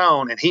going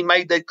on, and he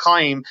made that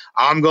claim,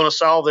 I'm going to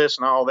solve this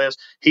and all this.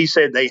 He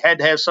said, they had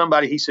to have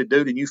somebody. He said,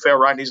 dude, and you fell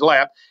right in his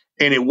lap.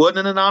 And it wasn't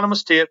an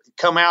anonymous tip. It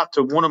come out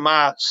to one of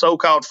my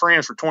so-called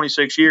friends for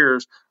 26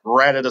 years,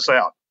 ratted us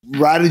out.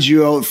 Ratted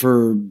you out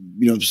for,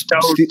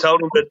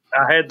 Told him that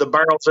I had the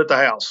barrels at the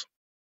house.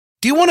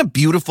 Do you want a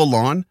beautiful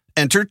lawn?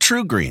 Enter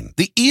True Green,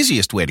 the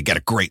easiest way to get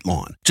a great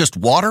lawn. Just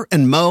water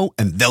and mow,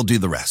 and they'll do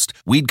the rest.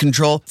 Weed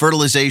control,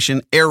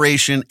 fertilization,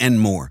 aeration, and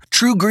more.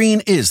 True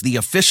Green is the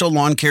official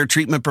lawn care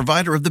treatment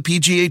provider of the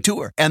PGA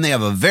Tour, and they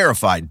have a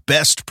verified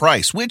best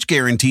price, which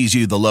guarantees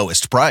you the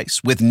lowest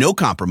price with no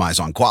compromise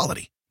on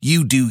quality.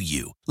 You do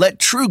you. Let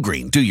True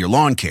Green do your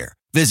lawn care.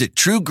 Visit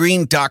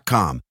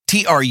truegreen.com,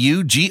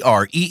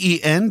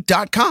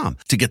 TRUGREEN.com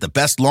to get the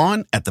best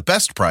lawn at the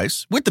best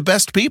price with the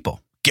best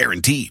people.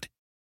 Guaranteed.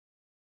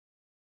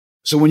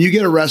 So when you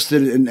get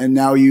arrested and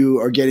now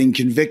you are getting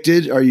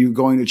convicted, are you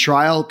going to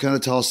trial? Kind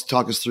of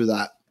talk us through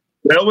that.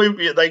 Well,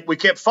 we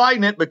kept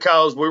fighting it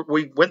because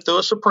we went through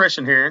a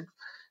suppression hearing.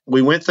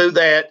 We went through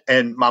that,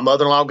 and my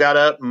mother-in-law got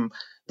up, and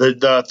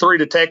the three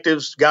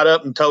detectives got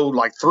up and told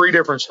like three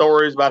different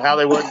stories about how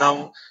they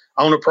wasn't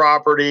on the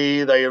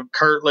property, they have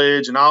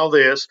curtilage and all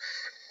this.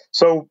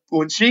 So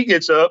when she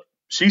gets up,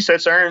 she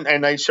sits there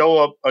and they show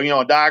up,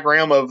 a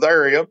diagram of the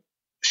area.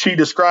 She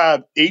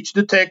described each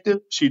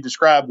detective. She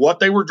described what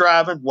they were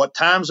driving, what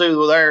times they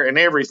were there, and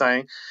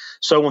everything.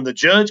 So when the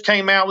judge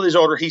came out with his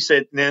order, he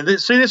said, now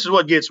this is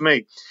what gets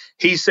me.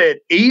 He said,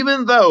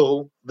 even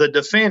though the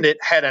defendant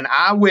had an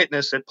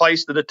eyewitness that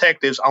placed the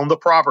detectives on the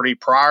property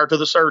prior to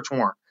the search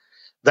warrant,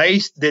 they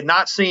did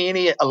not see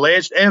any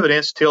alleged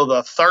evidence till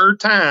the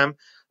third time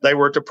they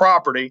were at the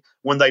property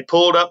when they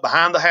pulled up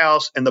behind the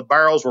house and the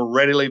barrels were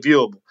readily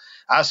viewable.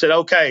 I said,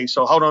 okay,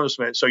 so hold on a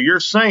minute. So you're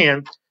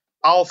saying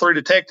all three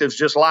detectives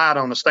just lied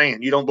on the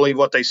stand. You don't believe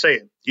what they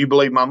said. You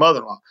believe my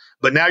mother-in-law.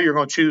 But now you're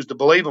going to choose to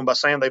believe them by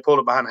saying they pulled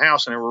up behind the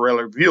house and they were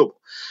readily viewable.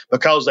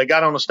 Because they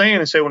got on the stand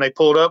and said when they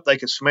pulled up, they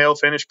could smell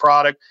finished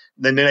product.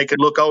 Then they could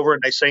look over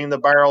and they seen the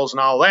barrels and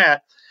all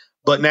that.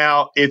 But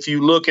now, if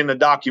you look in the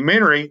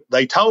documentary,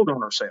 they told on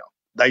themselves.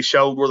 They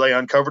showed where they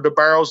uncovered the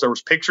barrels. There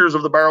was pictures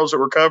of the barrels that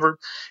were covered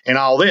and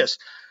all this.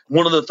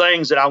 One of the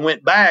things that I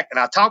went back and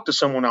I talked to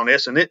someone on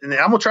this, and I'm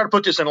going to try to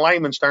put this in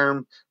layman's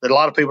terms that a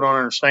lot of people don't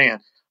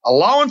understand. A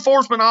law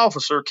enforcement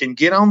officer can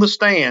get on the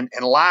stand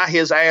and lie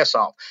his ass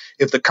off.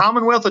 If the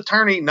Commonwealth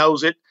attorney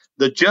knows it,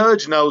 the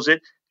judge knows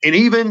it, and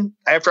even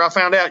after I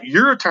found out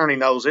your attorney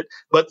knows it,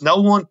 but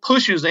no one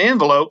pushes the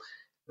envelope,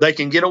 they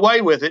can get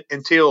away with it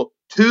until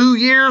 2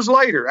 years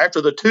later. After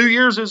the 2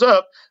 years is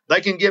up,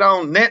 they can get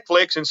on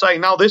Netflix and say,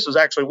 no, this is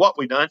actually what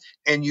we done,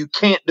 and you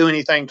can't do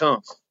anything to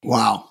them.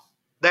 Wow.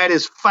 That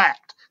is fact.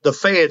 The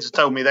feds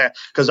told me that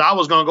because I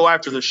was going to go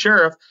after the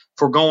sheriff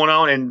for going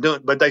on and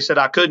doing, but they said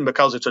I couldn't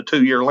because it's a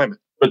 2 year limit.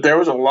 But there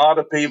was a lot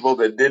of people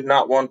that did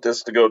not want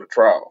this to go to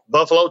trial.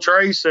 Buffalo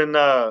Trace and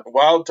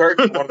Wild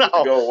Turkey wanted it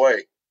to go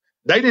away.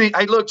 They didn't.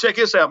 Hey, look, check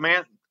this out,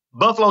 man.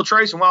 Buffalo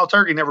Trace and Wild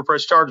Turkey never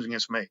pressed charges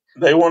against me.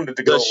 They wanted it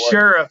to go away. The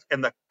sheriff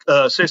and the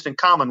assistant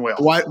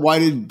commonwealth. Why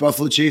did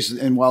Buffalo Chase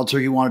and Wild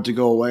Turkey want it to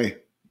go away?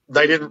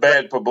 They didn't.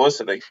 Bad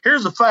publicity.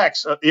 Here's the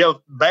facts.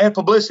 Bad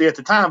publicity at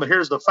the time, but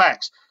here's the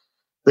facts.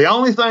 The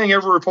only thing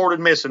ever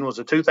reported missing was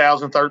a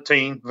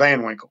 2013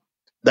 Van Winkle.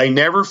 They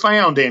never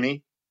found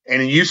any.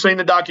 And you've seen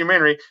the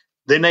documentary.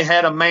 Then they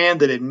had a man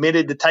that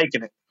admitted to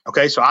taking it.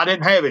 Okay, so I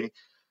didn't have any.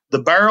 The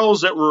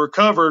barrels that were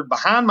recovered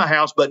behind my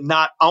house, but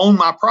not on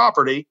my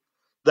property,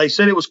 they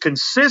said it was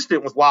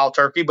consistent with Wild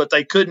Turkey, but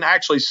they couldn't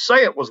actually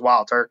say it was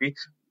Wild Turkey.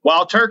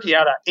 Wild Turkey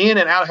out of in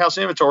and out of house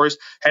inventories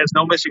has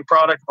no missing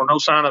product or no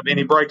sign of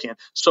any break-in.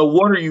 So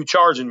what are you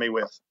charging me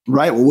with?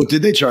 Right. Well, what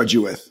did they charge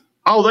you with?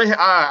 Oh,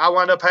 I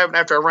wound up having,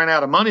 after I ran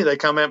out of money, they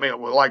come at me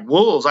like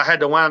wolves. I had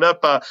to wind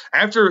up,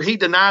 after he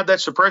denied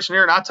that suppression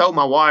hearing, I told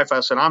my wife,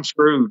 I said, I'm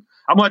screwed.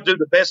 I'm going to do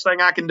the best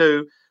thing I can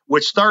do,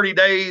 which 30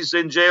 days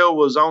in jail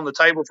was on the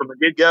table from the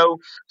get-go.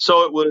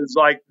 So it was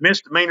like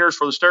misdemeanors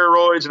for the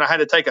steroids, and I had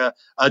to take a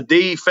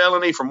D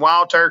felony from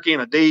Wild Turkey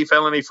and a D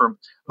felony from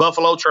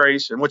Buffalo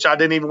Trace, in which I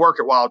didn't even work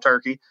at Wild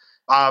Turkey.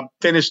 I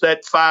finished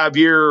that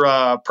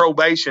 5-year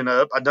probation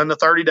up. I'd done the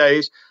 30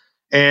 days.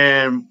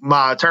 And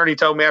my attorney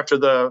told me after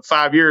the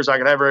 5 years I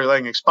could have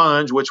everything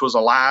expunged, which was a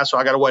lie. So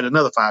I got to wait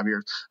another 5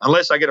 years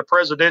unless I get a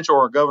presidential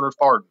or a governor's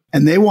pardon.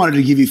 And they wanted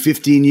to give you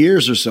 15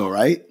 years or so,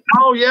 right?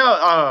 Oh,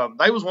 yeah.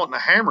 They was wanting to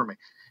hammer me.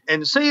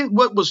 And see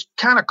what was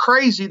kind of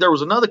crazy. There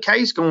was another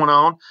case going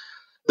on.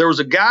 There was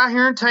a guy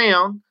here in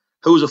town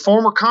who was a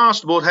former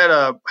constable, had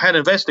an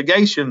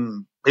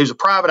investigation. He was a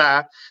private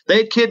eye. They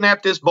had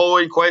kidnapped this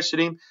boy and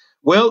questioned him.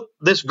 Well,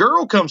 this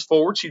girl comes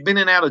forward. She'd been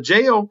in and out of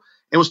jail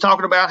and was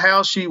talking about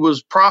how she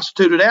was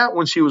prostituted out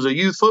when she was a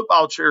youth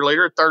football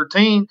cheerleader at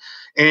 13.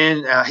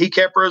 And he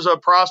kept her as a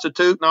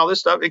prostitute and all this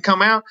stuff. It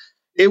come out,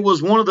 it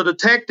was one of the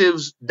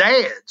detectives'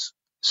 dads.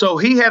 So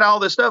he had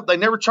all this stuff. They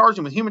never charged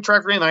him with human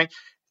trafficking or anything.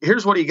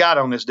 Here's what he got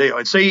on this deal.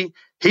 And see,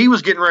 he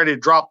was getting ready to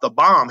drop the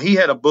bomb. He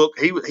had a book.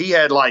 He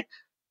had like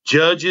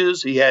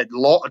judges. He had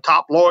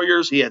top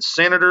lawyers. He had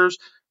senators,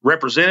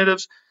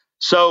 representatives.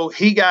 So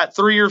he got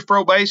 3 years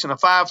probation, a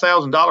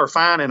 $5,000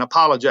 fine, and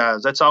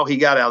apologized. That's all he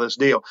got out of this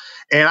deal.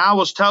 And I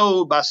was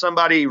told by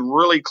somebody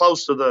really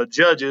close to the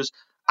judges,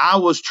 I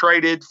was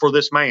traded for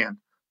this man.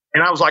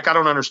 And I was like, I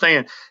don't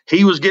understand.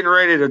 He was getting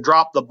ready to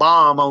drop the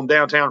bomb on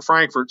downtown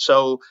Frankfurt.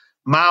 So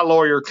my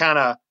lawyer kind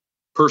of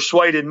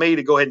persuaded me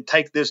to go ahead and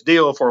take this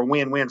deal for a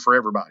win-win for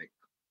everybody.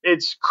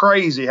 It's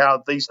crazy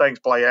how these things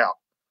play out,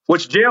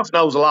 which Jeff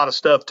knows a lot of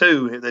stuff,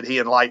 too, that he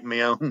enlightened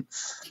me on.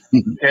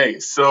 Hey,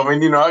 so, I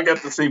mean, I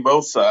got to see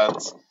both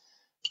sides.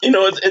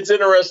 It's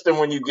interesting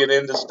when you get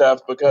into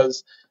stuff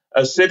because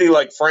a city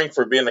like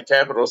Frankfurt, being the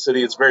capital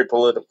city, it's very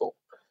political.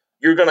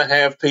 You're going to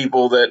have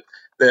people that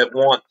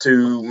want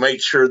to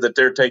make sure that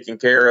they're taken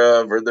care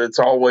of, or that it's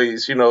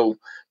always,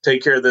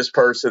 take care of this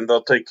person,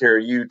 they'll take care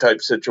of you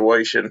type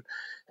situation.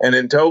 And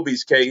in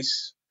Toby's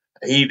case,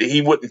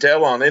 he wouldn't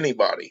tell on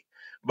anybody.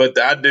 But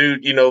I do,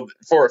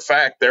 for a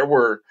fact, there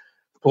were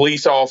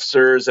police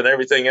officers and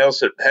everything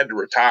else that had to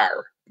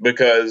retire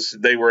because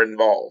they were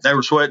involved. They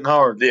were sweating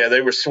hard. Yeah,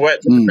 they were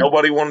sweating.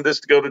 Nobody wanted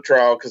this to go to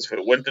trial because if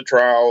it went to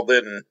trial,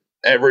 then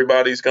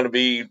everybody's going to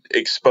be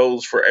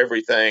exposed for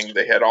everything.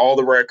 They had all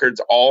the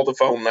records, all the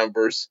phone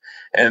numbers,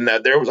 and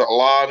there was a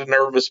lot of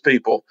nervous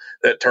people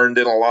that turned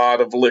in a lot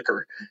of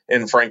liquor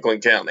in Franklin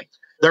County.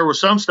 There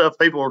was some stuff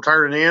people were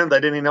turning in. They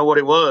didn't even know what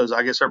it was.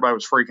 I guess everybody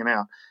was freaking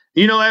out.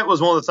 That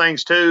was one of the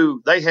things,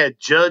 too. They had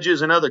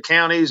judges in other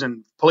counties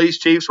and police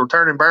chiefs were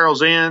turning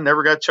barrels in,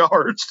 never got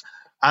charged.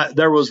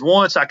 There was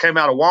once I came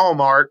out of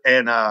Walmart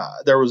and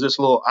there was this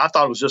I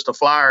thought it was just a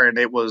flyer, and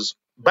it was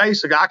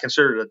basically, I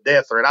considered it a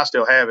death threat. I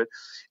still have it.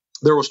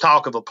 There was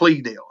talk of a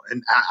plea deal,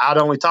 and I'd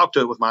only talked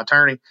to it with my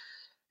attorney.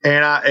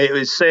 And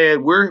it said,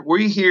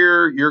 we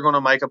hear you're going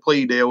to make a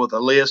plea deal with a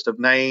list of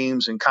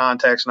names and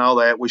contacts and all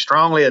that. We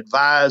strongly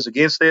advise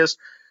against this.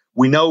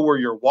 We know where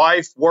your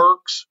wife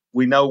works.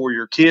 We know where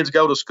your kids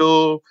go to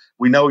school.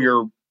 We know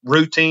your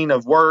routine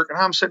of work. And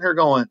I'm sitting here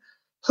going,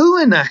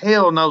 who in the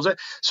hell knows that?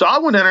 So I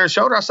went down there and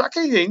showed her. I said, I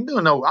can't even do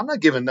I'm not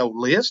giving no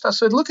list. I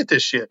said, look at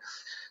this shit.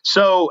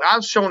 So I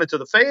was showing it to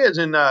the feds,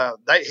 and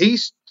he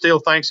still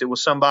thinks it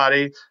was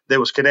somebody that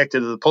was connected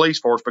to the police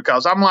force,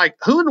 because I'm like,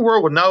 who in the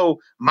world would know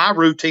my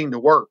routine to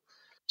work?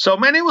 So,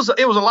 man, it was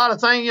a lot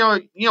of things.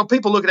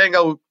 People look at that and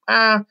go,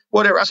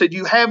 whatever. I said,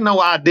 you have no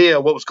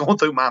idea what was going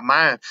through my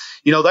mind.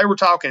 They were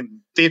talking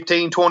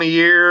 15, 20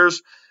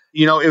 years.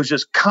 It was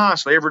just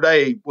constantly every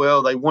day.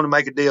 Well, they want to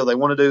make a deal. They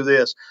want to do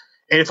this.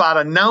 And if I'd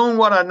have known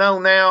what I know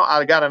now, I'd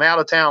have got an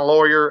out-of-town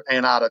lawyer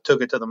and I'd have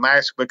took it to the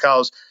max,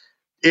 because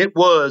it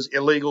was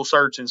illegal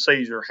search and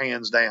seizure,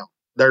 hands down.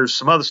 There's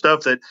some other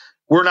stuff that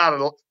we're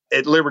not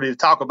at liberty to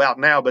talk about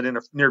now, but in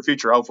the near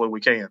future, hopefully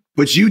we can.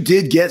 But you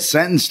did get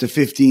sentenced to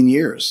 15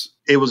 years.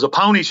 It was a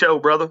pony show,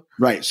 brother.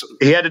 Right. So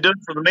he had to do it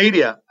for the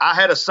media. I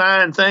had a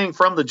signed thing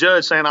from the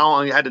judge saying I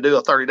only had to do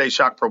a 30-day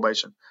shock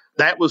probation.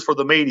 That was for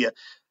the media.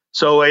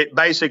 So it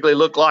basically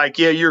looked like,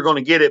 yeah, you're going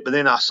to get it, but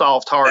then I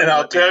soft heart. And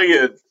I'll tell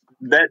you,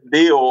 that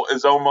deal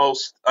is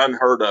almost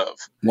unheard of.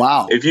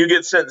 Wow. If you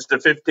get sentenced to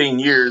 15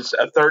 years,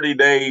 a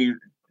 30-day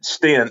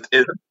stint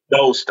is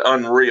most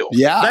unreal.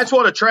 Yeah. That's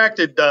what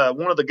attracted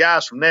one of the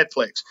guys from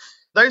Netflix.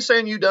 They're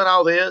saying you done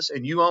all this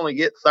and you only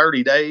get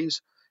 30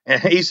 days.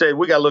 And he said,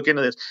 we got to look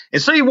into this.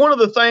 And see, one of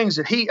the things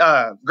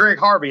that Greg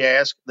Harvey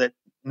asked that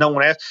no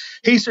one asked,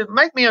 he said,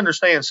 make me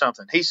understand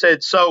something. He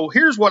said, so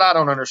here's what I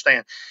don't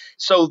understand.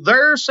 So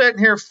they're sitting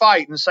here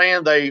fighting,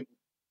 saying they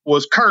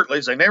was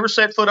Kirtley's. They never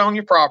set foot on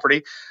your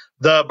property.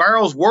 The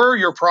barrels were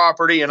your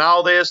property and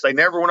all this. They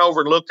never went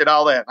over and looked at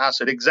all that. And I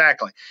said,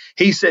 exactly.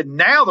 He said,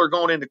 now they're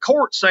going into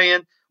court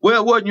saying,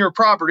 well, it wasn't your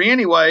property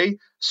anyway,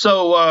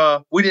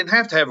 so we didn't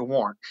have to have a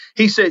warrant.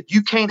 He said,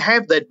 you can't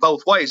have that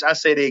both ways. I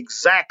said,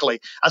 exactly.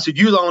 I said,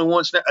 you're the only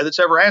one that's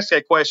ever asked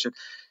that question.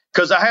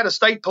 Because I had a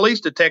state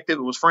police detective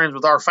that was friends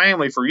with our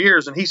family for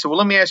years, and he said, well,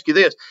 let me ask you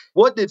this.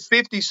 What did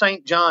 50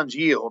 St. John's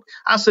yield?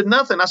 I said,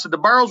 nothing. I said, the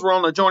barrels were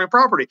on the adjoining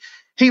property.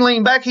 He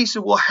leaned back. He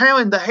said, well, how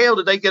in the hell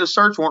did they get a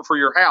search warrant for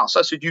your house?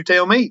 I said, you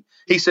tell me.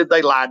 He said,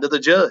 they lied to the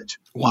judge.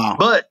 Wow.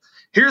 But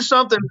here's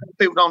something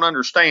people don't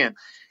understand.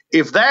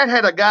 If that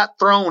had got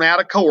thrown out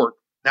of court,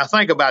 now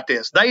think about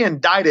this. They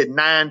indicted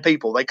 9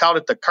 people. They called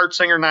it the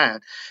Kurtzinger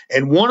 9.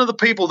 And one of the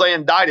people they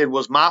indicted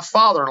was my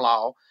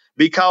father-in-law,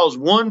 because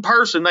one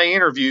person they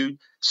interviewed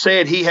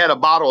said he had a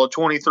bottle of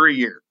 23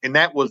 year, and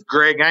that was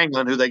Greg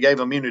Anglin, who they gave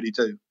immunity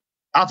to.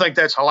 I think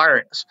that's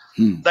hilarious.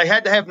 They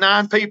had to have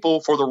 9 people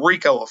for the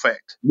RICO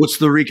effect. What's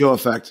the RICO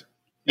effect?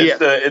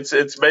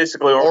 It's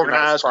basically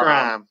organized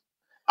crime.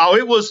 Oh,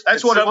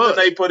 that's what it was. Something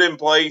they put in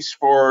place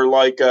for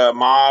like a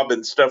mob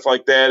and stuff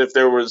like that. If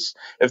there was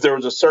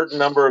a certain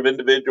number of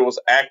individuals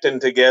acting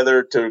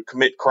together to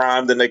commit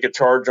crime, then they could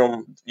charge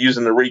them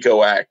using the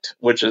RICO Act,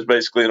 which is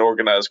basically an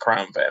organized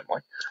crime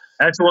family.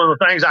 That's one of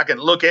the things I can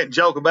look at and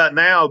joke about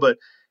now, but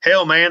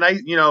hell, man,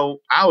 I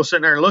was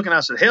sitting there and looking,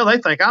 I said, hell, they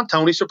think I'm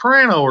Tony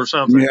Soprano or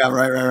something. Yeah,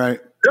 right.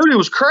 Dude, it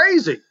was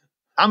crazy.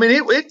 I mean,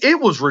 it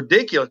was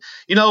ridiculous.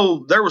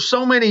 There were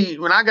so many,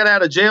 when I got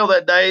out of jail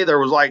that day, there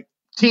was like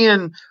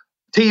 10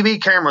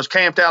 TV cameras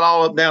camped out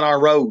all up and down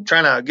our road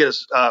trying to get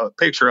a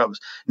picture of us.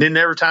 And then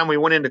every time we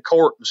went into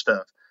court and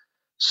stuff.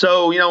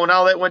 So, when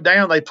all that went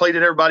down, they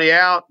pleaded everybody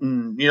out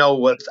and,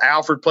 with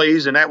Alfred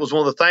pleas. And that was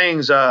one of the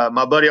things,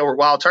 my buddy over at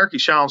Wild Turkey,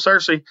 Sean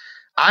Searcy,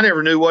 I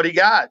never knew what he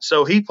got.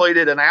 So he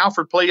pleaded an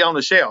Alfred plea on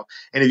the shelf.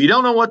 And if you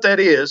don't know what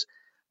that is,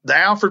 the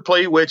Alfred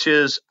plea, which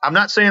is, I'm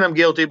not saying I'm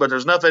guilty, but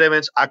there's enough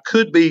evidence I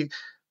could be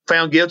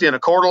found guilty in a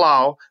court of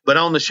law. But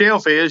on the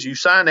shelf is, you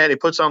sign that,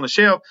 it puts on the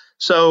shelf.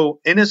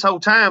 So in this whole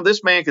time,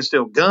 this man could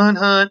still gun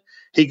hunt.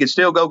 He could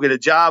still go get a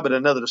job at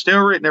another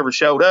distillery. It never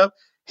showed up.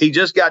 He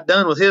just got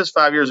done with his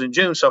 5 years in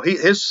June, so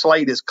his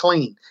slate is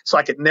clean. It's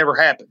like it never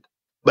happened.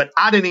 But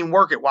I didn't even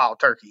work at Wild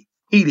Turkey.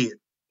 He did,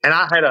 and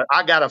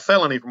I got a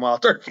felony from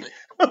Wild Turkey,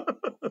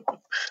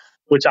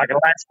 which I can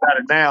laugh about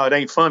it now. It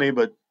ain't funny,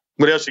 but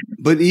what else?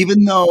 But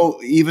even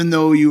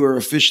though you were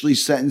officially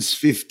sentenced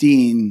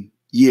 15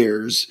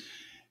 years,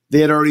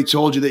 they had already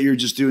told you that you're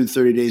just doing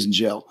 30 days in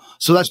jail.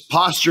 So that's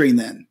posturing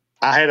then.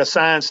 I had a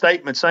signed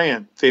statement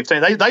saying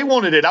 15. They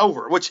wanted it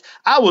over, which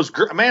I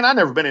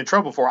never been in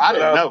trouble for. I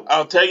didn't know.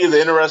 I'll tell you the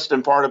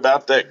interesting part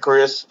about that,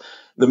 Chris.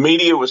 The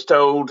media was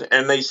told,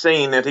 and they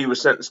seen that he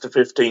was sentenced to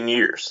 15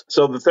 years.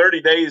 So the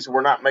 30 days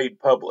were not made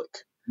public.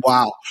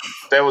 Wow.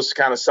 That was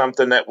kind of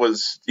something that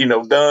was,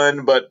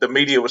 done, but the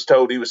media was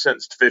told he was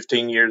sentenced to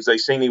 15 years. They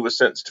seen he was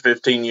sentenced to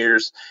 15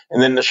 years,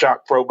 and then the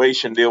shock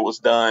probation deal was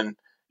done,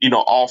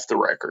 off the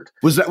record.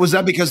 Was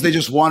that because they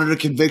just wanted a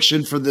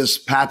conviction for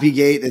this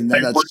Pappygate? And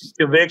that's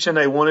conviction.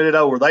 They wanted it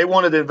over. They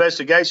wanted the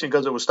investigation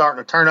because it was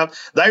starting to turn up.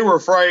 They were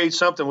afraid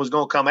something was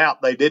going to come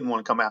out. They didn't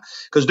want to come out.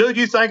 Because, dude,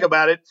 you think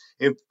about it.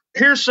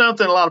 Here's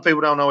something a lot of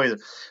people don't know either.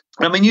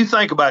 I mean, you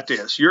think about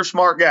this. You're a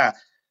smart guy.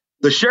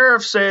 The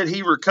sheriff said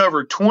he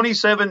recovered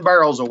 27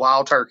 barrels of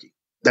wild turkey.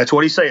 That's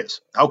what he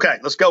says. Okay,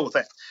 let's go with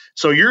that.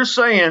 So you're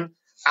saying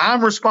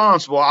I'm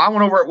responsible. I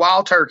went over at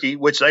Wild Turkey,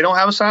 which they don't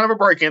have a sign of a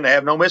break-in. They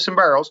have no missing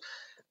barrels.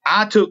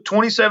 I took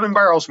 27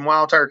 barrels from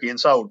Wild Turkey and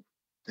sold them.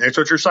 That's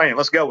what you're saying.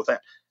 Let's go with that.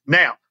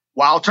 Now,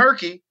 Wild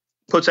Turkey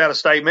puts out a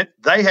statement.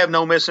 They have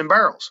no missing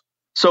barrels.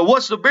 So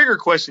what's the bigger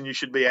question you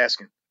should be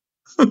asking?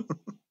 Tell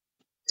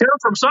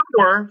from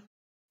somewhere.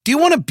 Do you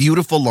want a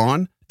beautiful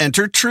lawn?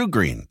 Enter True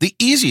Green, the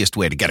easiest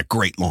way to get a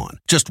great lawn.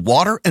 Just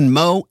water and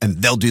mow, and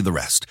they'll do the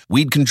rest.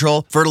 Weed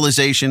control,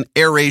 fertilization,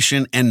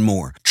 aeration, and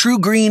more. True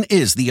Green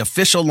is the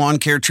official lawn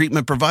care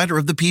treatment provider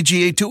of the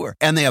PGA Tour,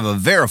 and they have a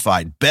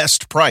verified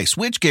best price,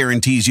 which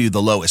guarantees you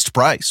the lowest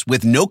price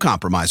with no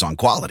compromise on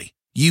quality.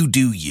 You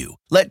do you.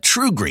 Let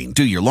True Green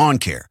do your lawn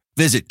care.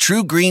 Visit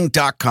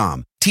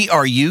truegreen.com,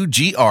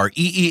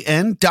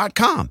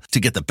 TRUGREEN.com, to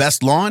get the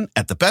best lawn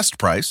at the best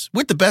price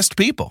with the best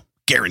people.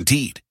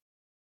 Guaranteed.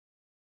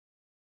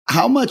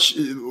 How much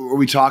are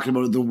we talking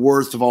about the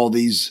worth of all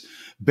these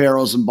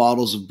barrels and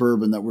bottles of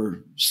bourbon that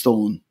were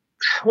stolen?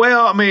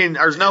 Well, I mean,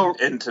 there's no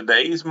in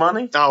today's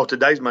money. Oh,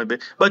 today's money.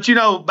 But,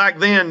 back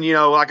then,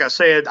 like I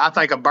said, I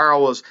think a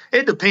barrel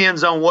it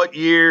depends on what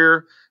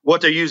year,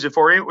 what they use it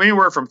for.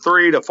 Anywhere from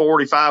 $300 to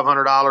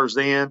 $4,500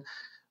 then.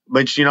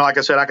 But, like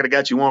I said, I could have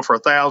got you one for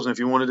 $1,000 if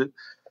you wanted it.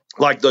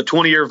 Like the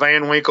 20-year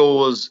Van Winkle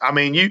was, I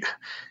mean, you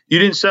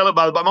didn't sell it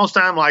but most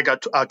time, like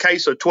a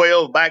case of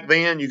 12 back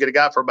then, you could have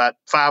got for about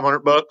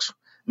 $500.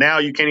 Now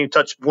you can't even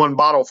touch one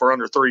bottle for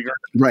under $3,000.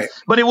 Right.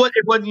 But it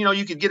wasn't,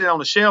 you could get it on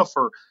the shelf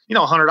for,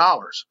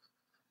 $100.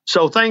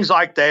 So things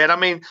like that. I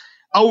mean,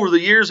 over the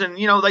years, and,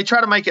 they try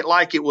to make it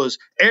like it was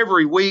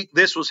every week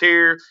this was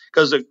here,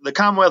 because the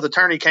Commonwealth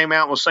attorney came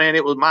out and was saying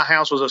my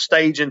house was a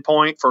staging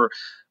point for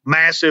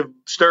massive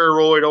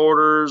steroid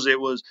orders. It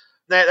was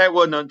that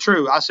wasn't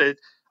untrue.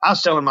 I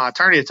was telling my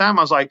attorney at the time,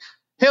 I was like,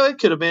 hell, it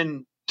could have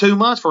been 2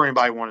 months before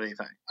anybody wanted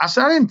anything. I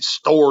said, I didn't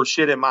store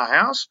shit in my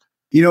house.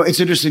 It's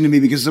interesting to me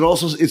because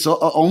it's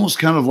almost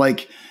kind of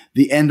like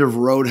the end of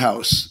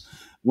Roadhouse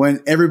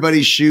when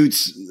everybody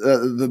shoots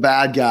the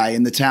bad guy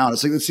in the town.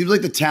 It's like, it seems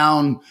like the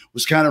town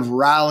was kind of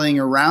rallying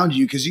around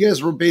you because you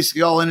guys were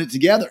basically all in it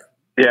together.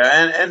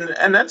 Yeah.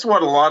 And that's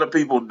what a lot of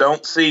people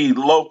don't see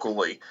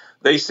locally.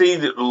 They see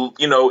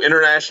the,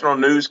 international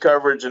news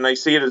coverage and they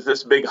see it as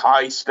this big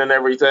heist and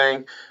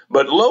everything.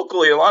 But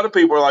locally, a lot of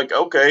people are like,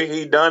 okay,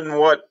 he done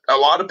what a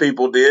lot of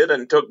people did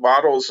and took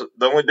bottles.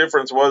 The only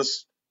difference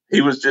was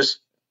he was just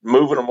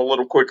moving them a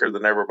little quicker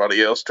than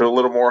everybody else to a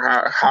little more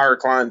higher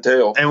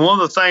clientele. And one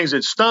of the things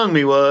that stung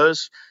me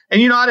was,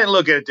 and I didn't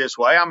look at it this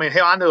way. I mean,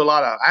 hell, I had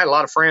a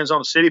lot of friends on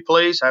the city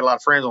police. I had a lot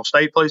of friends on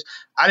state police.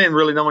 I didn't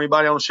really know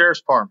anybody on the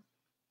sheriff's department.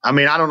 I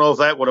mean, I don't know if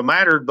that would have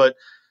mattered, but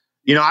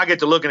I get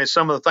to looking at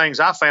some of the things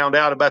I found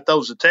out about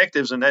those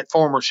detectives and that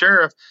former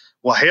sheriff.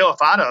 Well, hell,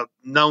 if I'd have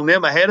known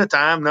them ahead of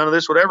time, none of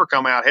this would ever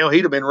come out. Hell,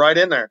 he'd have been right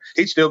in there.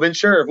 He'd still been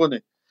sheriff,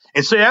 wouldn't he?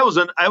 And see, that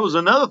was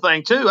another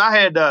thing too. I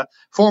had a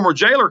former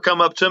jailer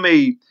come up to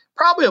me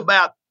probably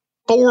about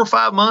 4 or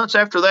 5 months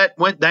after that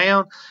went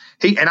down.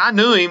 And I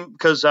knew him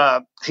because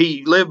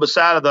he lived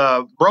beside of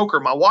the broker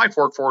my wife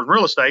worked for in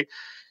real estate.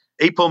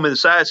 He pulled me to the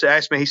side and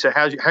asked me, he said,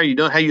 how you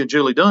doing? How you and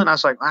Julie doing? I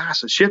was like,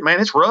 shit, man,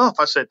 it's rough.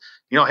 I said,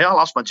 hell, I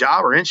lost my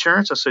job or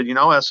insurance. I said,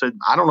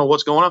 I don't know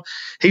what's going on.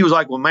 He was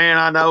like, well, man,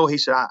 I know. He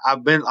said,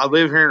 I've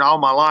lived here all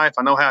my life.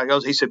 I know how it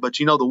goes. He said, but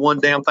the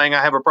one damn thing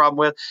I have a problem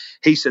with,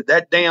 he said,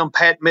 that damn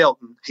Pat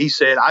Melton, he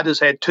said, I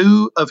just had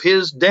 2 of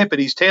his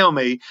deputies tell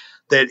me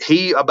that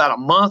about a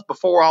month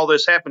before all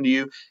this happened to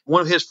you,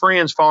 one of his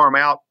friends' farm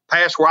out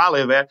past where I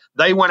live at,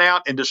 they went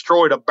out and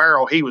destroyed a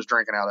barrel he was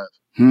drinking out of.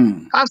 I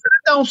said,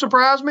 that don't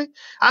surprise me.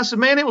 I said,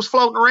 man, it was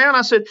floating around.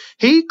 I said,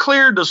 he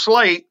cleared the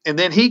slate and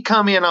then he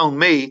come in on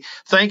me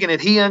thinking that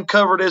he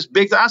uncovered this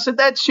big. I said,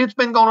 that shit's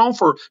been going on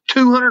for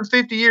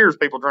 250 years,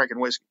 people drinking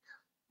whiskey.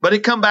 But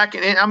it come back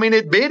and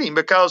it bit him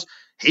because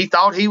he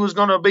thought he was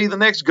going to be the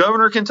next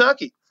governor of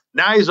Kentucky.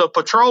 Now he's a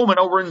patrolman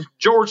over in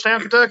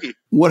Georgetown, Kentucky.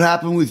 What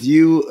happened with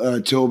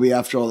you, Toby,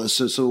 after all this?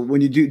 So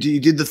when you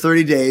did the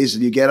 30 days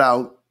and you get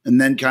out, and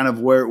then kind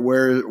of where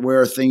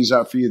are things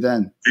at for you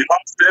then? You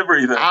lost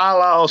everything. I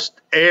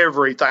lost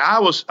everything.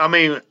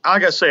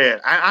 Like I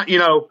said,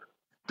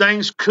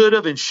 things could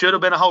have and should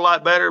have been a whole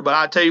lot better. But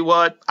I tell you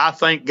what, I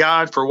thank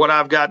God for what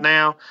I've got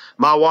now.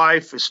 My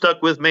wife is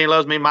stuck with me and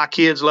loves me. My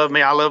kids love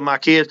me. I love my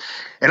kids.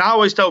 And I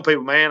always told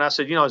people, man, I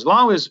said, as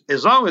long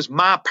as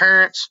my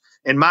parents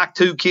and my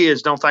 2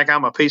 kids don't think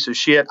I'm a piece of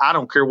shit, I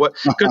don't care what.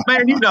 Because,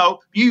 man,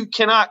 you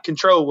cannot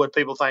control what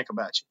people think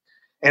about you.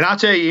 And I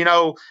tell you,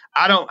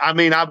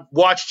 I've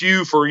watched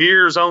you for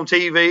years on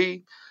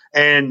TV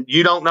and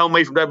you don't know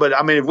me from that. But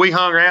if we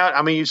hung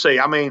out, you see,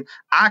 I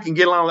can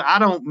get along. I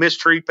don't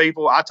mistreat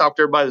people. I talk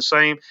to everybody the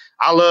same.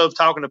 I love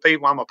talking to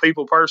people. I'm a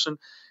people person.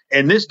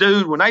 And this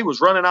dude, when they was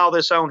running all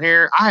this on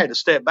here, I had to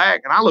step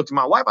back and I looked at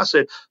my wife. I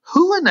said,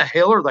 who in the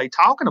hell are they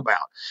talking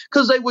about?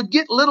 Because they would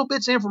get little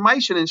bits of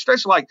information and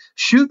especially like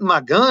shooting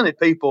my gun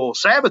at people,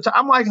 sabotage.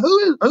 I'm like, who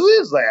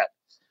is that?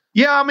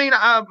 Yeah,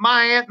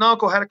 my aunt and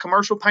uncle had a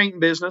commercial painting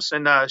business,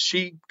 and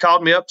she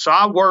called me up. So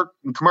I worked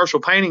in commercial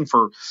painting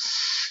for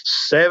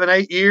 7,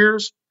 8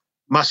 years.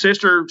 My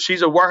sister,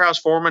 she's a warehouse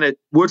foreman at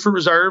Woodford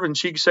Reserve, and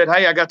she said,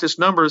 hey, I got this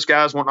number. This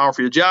guy's wanting to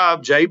offer you a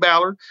job. Jay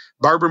Ballard,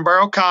 Bourbon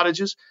Barrel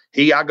Cottages.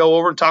 I go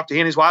over and talk to he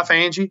and his wife,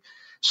 Angie.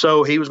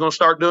 So he was going to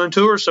start doing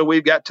tours. So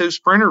we've got 2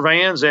 Sprinter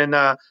vans,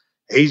 and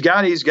he's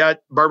got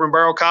Bourbon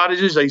Barrel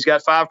Cottages. He's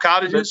got 5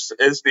 cottages.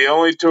 It's the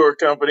only tour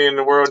company in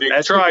the world.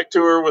 That's right.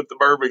 Tour with the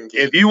Bourbon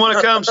King. If you want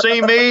to come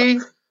see me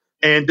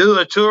and do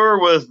a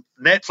tour with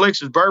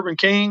Netflix's Bourbon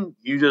King,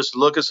 you just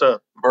look us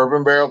up.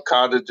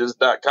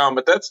 BourbonBarrelCottages.com.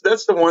 But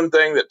that's the one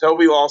thing that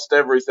Toby lost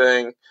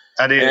everything.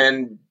 I did.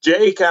 And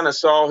Jay kind of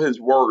saw his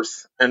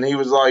worth, and he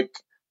was like,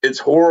 it's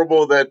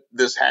horrible that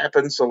this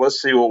happened, so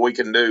let's see what we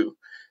can do.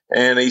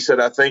 And he said,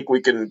 I think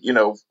we can,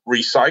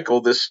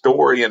 recycle this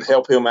story and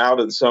help him out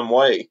in some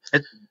way.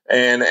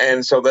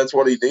 And so that's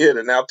what he did.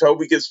 And now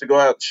Toby gets to go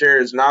out and share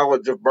his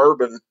knowledge of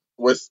bourbon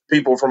with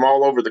people from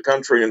all over the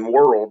country and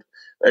world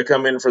that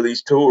come in for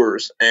these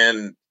tours.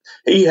 And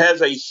he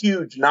has a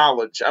huge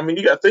knowledge. I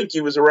think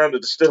he was around the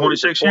distillery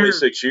for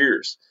 26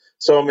 years.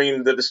 So, I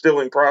mean, the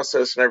distilling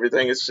process and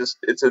everything,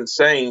 it's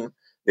insane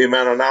the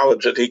amount of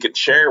knowledge that he can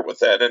share with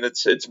that. And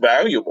it's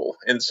valuable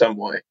in some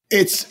way.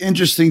 It's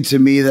interesting to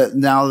me that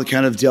now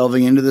kind of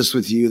delving into this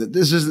with you, that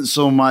this isn't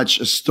so much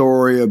a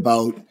story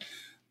about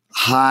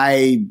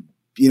high,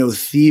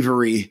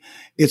 thievery.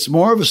 It's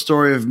more of a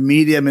story of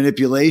media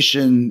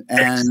manipulation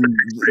and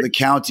the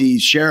county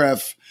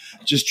sheriff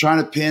just trying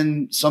to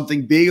pin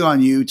something big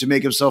on you to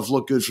make himself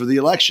look good for the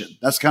election.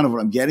 That's kind of what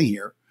I'm getting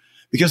here.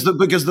 Because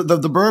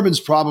the bourbon's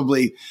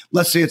probably,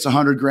 let's say it's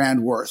 $100,000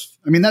 worth.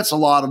 I mean, that's a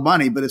lot of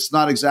money, but it's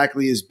not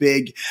exactly as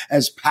big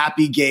as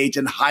Pappygate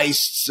and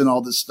heists and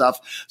all this stuff.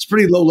 It's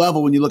pretty low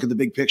level when you look at the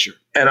big picture.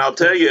 And I'll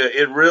tell you,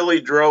 it really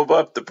drove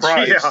up the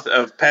price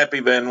of Pappy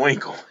Van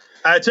Winkle.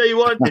 I tell you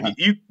what,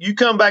 if you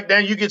come back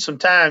down, you get some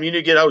time, you need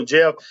to get hold of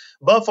Jeff.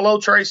 Buffalo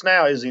Trace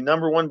now is the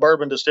 #1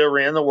 bourbon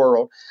distillery in the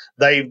world.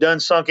 They've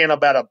sunk in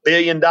about $1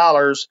 billion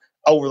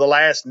over the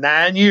last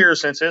 9 years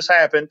since this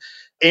happened.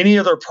 Any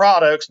of their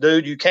products,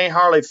 dude, you can't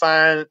hardly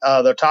find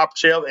the top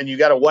shelf, and you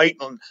got to wait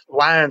on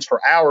lines for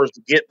hours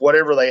to get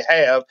whatever they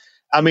have.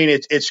 I mean,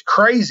 it's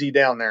crazy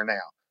down there now.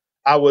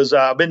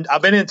 I've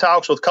been in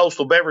talks with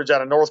Coastal Beverage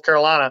out of North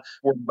Carolina.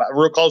 We're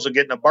real close to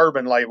getting a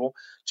bourbon label.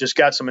 Just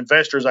got some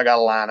investors I got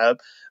to line up.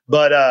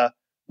 But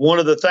one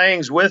of the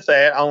things with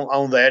that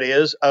on that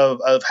is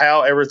of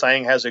how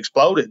everything has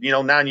exploded.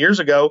 9 years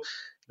ago,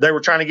 they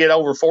were trying to get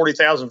over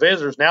 40,000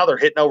 visitors. Now they're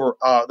hitting over,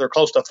 they're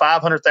close to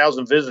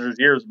 500,000 visitors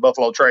a year at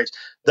Buffalo Trace.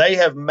 They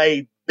have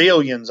made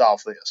billions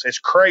off this. It's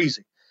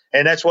crazy.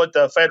 And that's what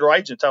the federal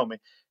agent told me.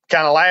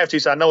 Kind of laughed. He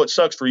said, I know it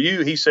sucks for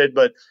you. He said,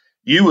 but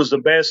you was the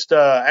best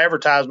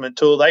advertisement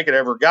tool they could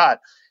ever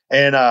got.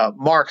 And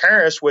Mark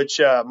Harris,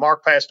 which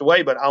Mark passed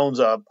away, but owns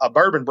a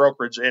bourbon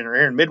brokerage here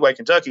in Midway,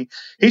 Kentucky.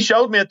 He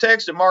showed me a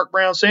text that Mark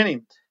Brown sent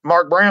him.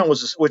 Mark Brown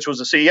which was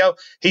the CEO.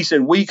 He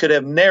said, we could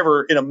have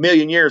never in a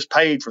million years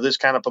paid for this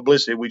kind of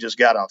publicity we just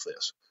got off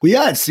this. Well,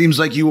 yeah, it seems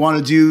like you want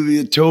to do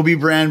the Toby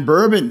brand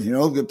bourbon,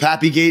 the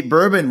Pappygate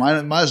bourbon.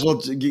 Might as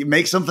well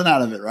make something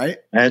out of it, right?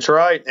 That's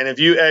right. And if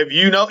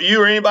you know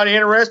you or anybody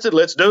interested,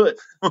 let's do it.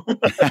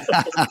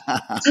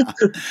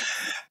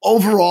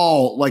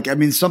 Overall,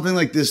 something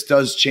like this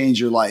does change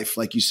your life,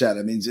 like you said.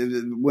 I mean,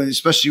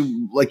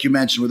 especially like you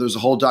mentioned, where there's a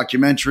whole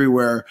documentary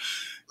where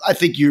I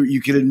think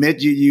you can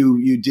admit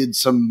you did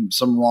some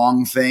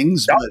wrong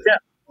things, but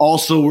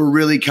also were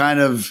really kind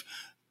of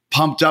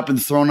pumped up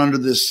and thrown under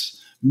this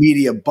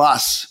media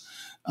bus.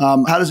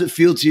 How does it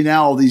feel to you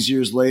now, all these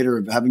years later,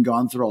 of having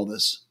gone through all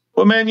this?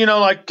 Well, man,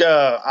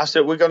 I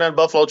said, we go down to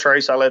Buffalo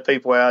Trace. I let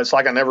people out. It's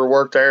like I never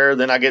worked there.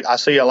 Then I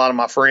see a lot of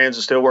my friends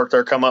that still work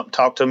there come up and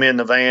talk to me in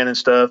the van and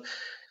stuff.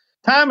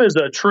 Time is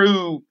a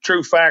true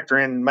factor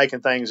in making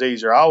things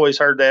easier. I always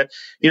heard that.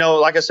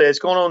 Like I said, it's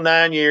going on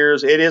 9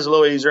 years. It is a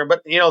little easier.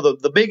 But,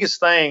 the biggest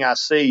thing I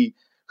see,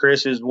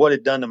 Chris, is what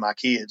it done to my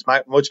kids.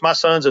 My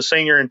son's a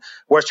senior in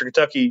Western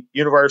Kentucky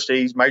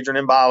University. He's majoring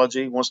in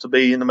biology, wants to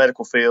be in the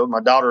medical field. My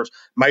daughter's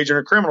majoring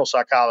in criminal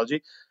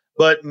psychology.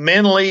 But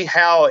mentally,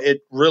 how it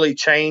really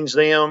changed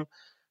them.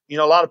 A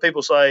lot of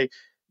people say,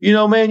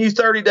 man, you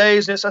 30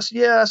 days. And I said,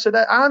 yeah. I said,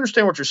 I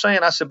understand what you're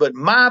saying. I said, but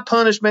my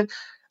punishment,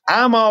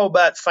 I'm all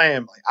about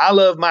family. I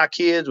love my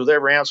kids with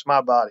every ounce of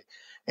my body.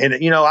 And,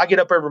 I get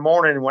up every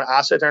morning and when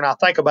I sit there and I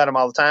think about them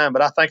all the time,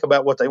 but I think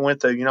about what they went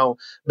through.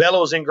 Bella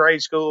was in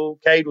grade school.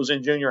 Cade was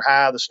in junior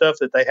high, the stuff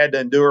that they had to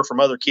endure from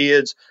other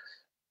kids.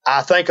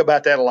 I think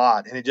about that a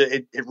lot, and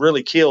it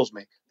really kills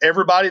me.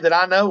 Everybody that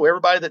I know,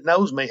 everybody that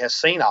knows me has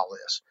seen all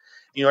this.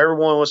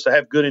 Everyone wants to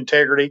have good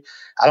integrity.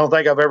 I don't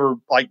think I've ever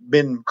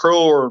been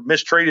cruel or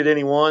mistreated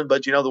anyone,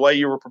 but the way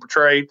you were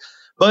portrayed.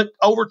 But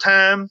over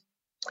time,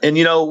 and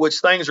which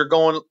things are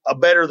going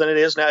better than it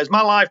is now. Is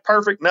my life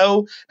perfect?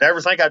 No. Do I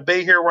ever think I'd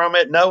be here where I'm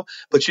at? No.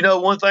 But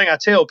one thing I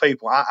tell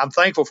people, I'm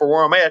thankful for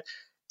where I'm at,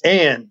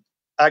 and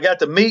I got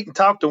to meet and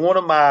talk to one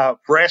of my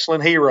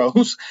wrestling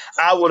heroes.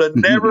 I would have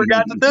never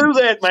got to do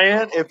that,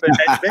 man, if it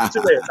hadn't been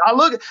to this.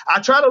 I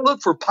try to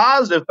look for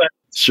positive things.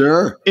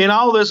 Sure. In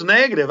all this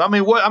negative.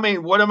 What am I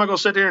going to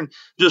sit there and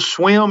just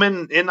swim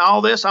in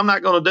all this? I'm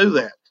not going to do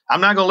that. I'm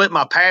not going to let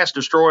my past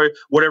destroy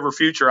whatever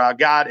future I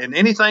got. And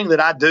anything that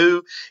I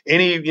do,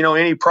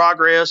 any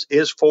progress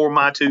is for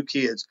my two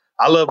kids.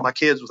 I love my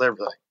kids with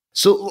everything.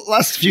 So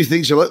last few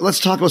things here. Let's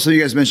talk about something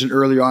you guys mentioned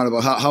earlier on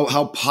about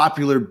how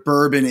popular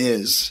bourbon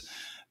is.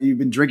 You've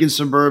been drinking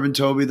some bourbon,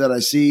 Toby, that I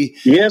see.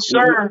 Yes,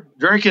 sir.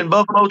 Drinking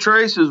Buffalo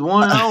Trace is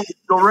one of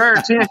the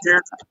rarity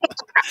here.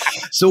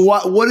 So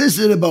what is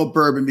it about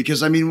bourbon?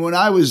 Because, when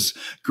I was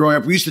growing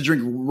up, we used to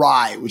drink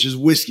rye, which is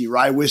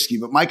rye whiskey.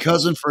 But my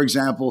cousin, for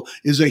example,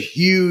 is a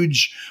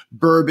huge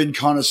bourbon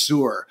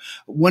connoisseur.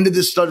 When did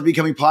this start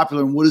becoming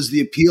popular, and what is the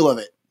appeal of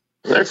it?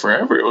 There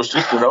forever, it was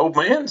just an old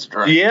man's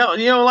drink. Yeah,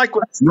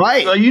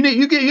 right. You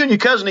and your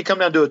cousin to come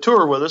down and do a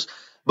tour with us.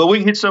 But we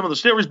can hit some of the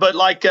distilleries. But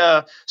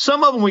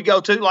some of them we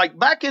go to,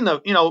 back in the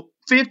 50s,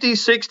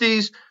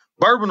 60s,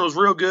 bourbon was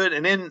real good.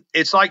 And then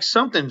it's like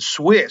something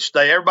switched.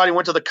 Everybody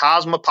went to the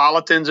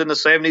Cosmopolitans in the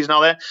 70s and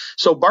all that.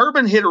 So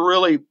bourbon hit a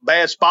really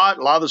bad spot.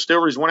 A lot of the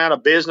distilleries went out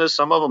of business.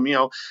 Some of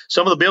them,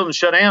 some of the buildings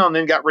shut down and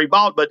then got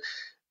rebought. But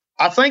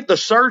I think the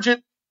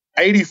Sergeant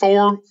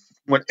 84,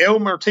 when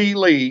Elmer T.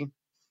 Lee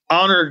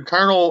honored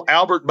Colonel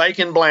Albert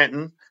Bacon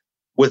Blanton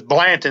with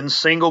Blanton's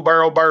single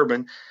barrel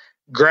bourbon,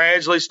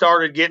 gradually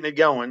started getting it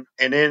going.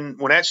 And then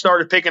when that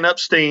started picking up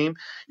steam,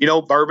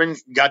 bourbon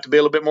got to be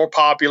a little bit more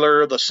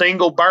popular. The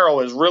single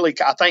barrel is really,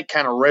 I think,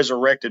 kind of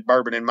resurrected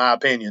bourbon, in my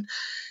opinion.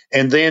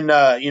 And then,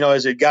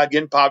 as it got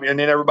getting popular, and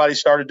then everybody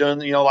started doing,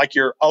 like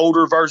your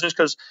older versions.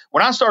 Because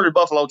when I started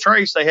Buffalo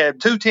Trace, they had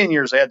 2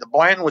 10-years. They had the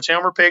Blanton, which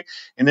Elmer picked,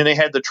 and then they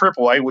had the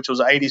AAA, which was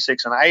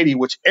 86 and 80,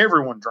 which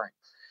everyone drank.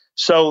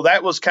 So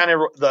that was kind of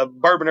the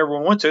bourbon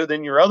everyone went to.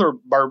 Then your other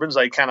bourbons,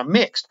 they kind of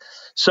mixed.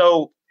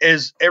 So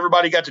as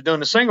everybody got to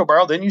doing the single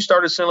barrel, then you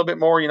started seeing a little bit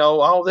more,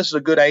 this is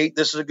a good 8,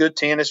 this is a good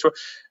 10, this is a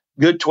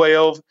good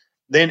 12.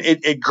 Then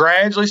it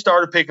gradually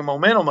started picking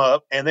momentum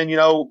up. And then,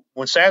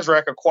 when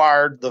Sazerac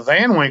acquired the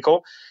Van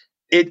Winkle,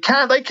 they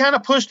kind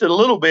of pushed it a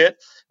little bit.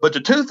 But the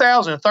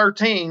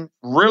 2013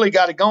 really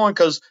got it going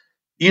because,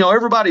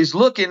 everybody's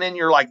looking and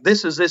you're like,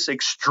 this is this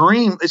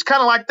extreme. It's kind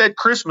of like that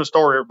Christmas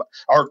story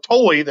or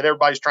toy that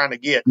everybody's trying to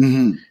get.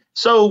 Mm-hmm.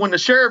 So when the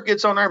sheriff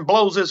gets on there and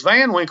blows this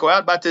Van Winkle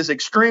out about this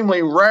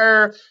extremely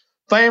rare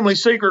family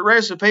secret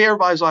recipe,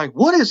 everybody's like,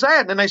 what is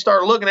that? And then they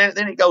start looking at it.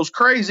 Then it goes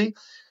crazy.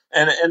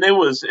 And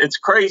it's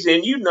crazy.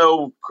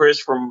 And Chris,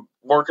 from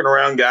working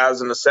around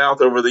guys in the South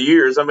over the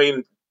years, I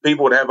mean,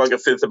 people would have like a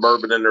fifth of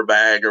bourbon in their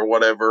bag or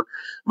whatever.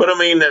 But I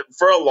mean,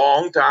 for a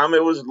long time,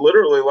 it was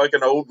literally like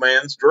an old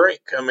man's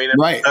drink. I mean,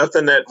 right.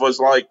 Nothing that was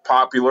like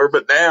popular.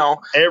 But now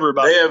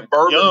everybody, they have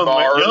bourbon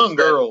bars, young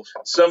girls.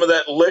 Some of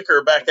that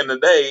liquor back in the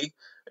day,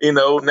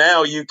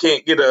 now you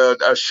can't get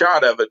a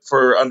shot of it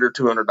for under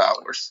 $200.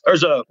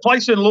 There's a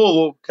place in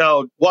Louisville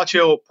called Watch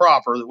Hill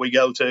Proper that we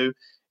go to.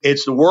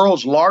 It's the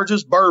world's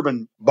largest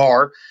bourbon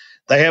bar.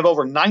 They have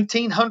over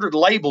 1,900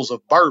 labels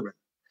of bourbon.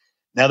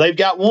 Now they've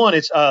got one.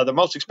 It's the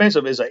most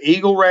expensive is an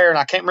Eagle Rare, and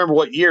I can't remember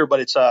what year, but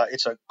it's a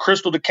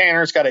crystal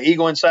decanter. It's got an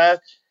eagle inside.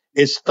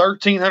 It's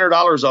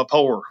 $1,300 a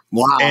pour.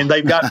 Wow! And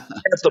they've got half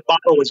the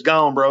bottle is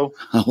gone, bro.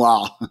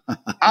 Wow!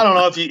 I don't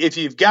know if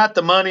you've got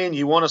the money and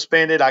you want to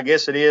spend it. I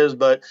guess it is,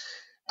 but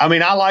I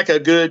mean, I like a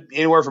good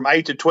anywhere from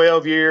 8 to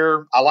 12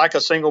 year. I like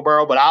a single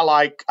barrel, but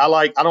I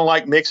don't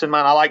like mixing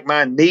mine. I like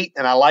mine neat,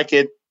 and I like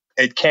it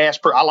at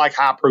Casper. I like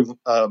high proof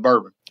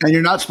bourbon. And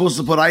you're not supposed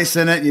to put ice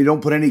in it. And you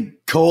don't put any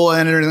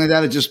cola in it or anything like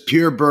that. It's just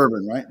pure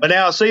bourbon, right? But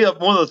now, see,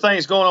 one of the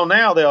things going on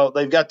now,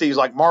 they've got these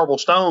like marble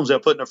stones they'll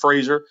put in the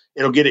freezer.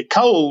 It'll get it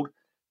cold,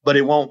 but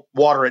it won't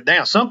water it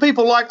down. Some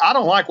people I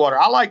don't like water.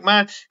 I like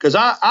mine because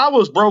I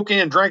was broke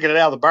in drinking it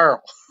out of the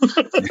barrel.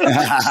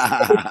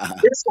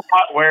 It's a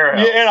hot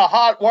warehouse. Yeah, in a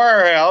hot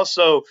warehouse.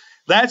 So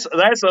that's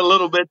a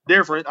little bit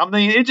different. I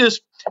mean,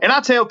 and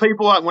I tell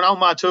people like when I'm on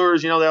my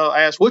tours, they'll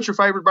ask, what's your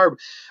favorite bourbon?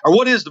 Or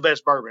what is the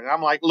best bourbon? And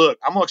I'm like, look,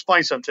 I'm going to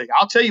explain something to you.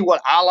 I'll tell you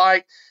what I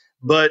like,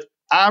 but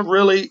I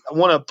really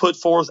want to put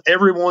forth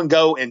everyone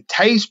go and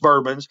taste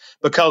bourbons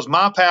because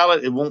my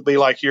palate, it won't be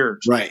like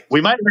yours. Right.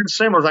 We might have been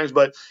similar things,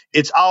 but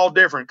it's all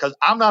different because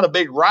I'm not a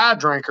big rye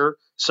drinker.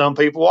 Some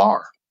people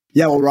are.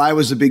 Yeah, well, rye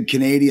was a big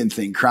Canadian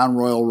thing, Crown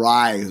Royal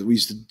rye. We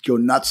used to go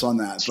nuts on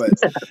that,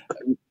 but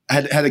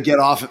had to get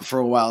off it for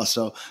a while.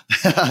 So,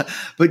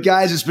 but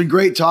guys, it's been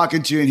great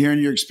talking to you and hearing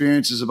your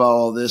experiences about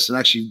all this and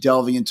actually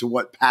delving into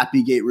what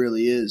Pappygate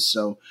really is.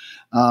 So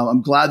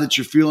I'm glad that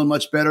you're feeling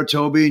much better,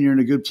 Toby, and you're in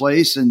a good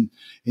place and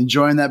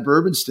enjoying that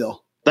bourbon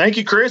still. Thank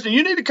you, Chris. And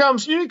you need to come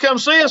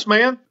see us,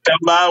 man. Come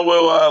by,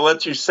 we'll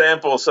let you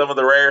sample some of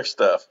the rare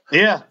stuff.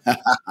 Yeah.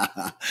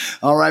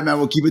 All right, man.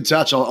 We'll keep in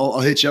touch.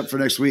 I'll hit you up for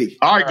next week.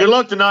 All right. Good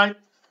luck tonight.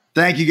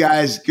 Thank you,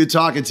 guys. Good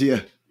talking to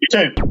you. You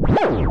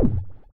too.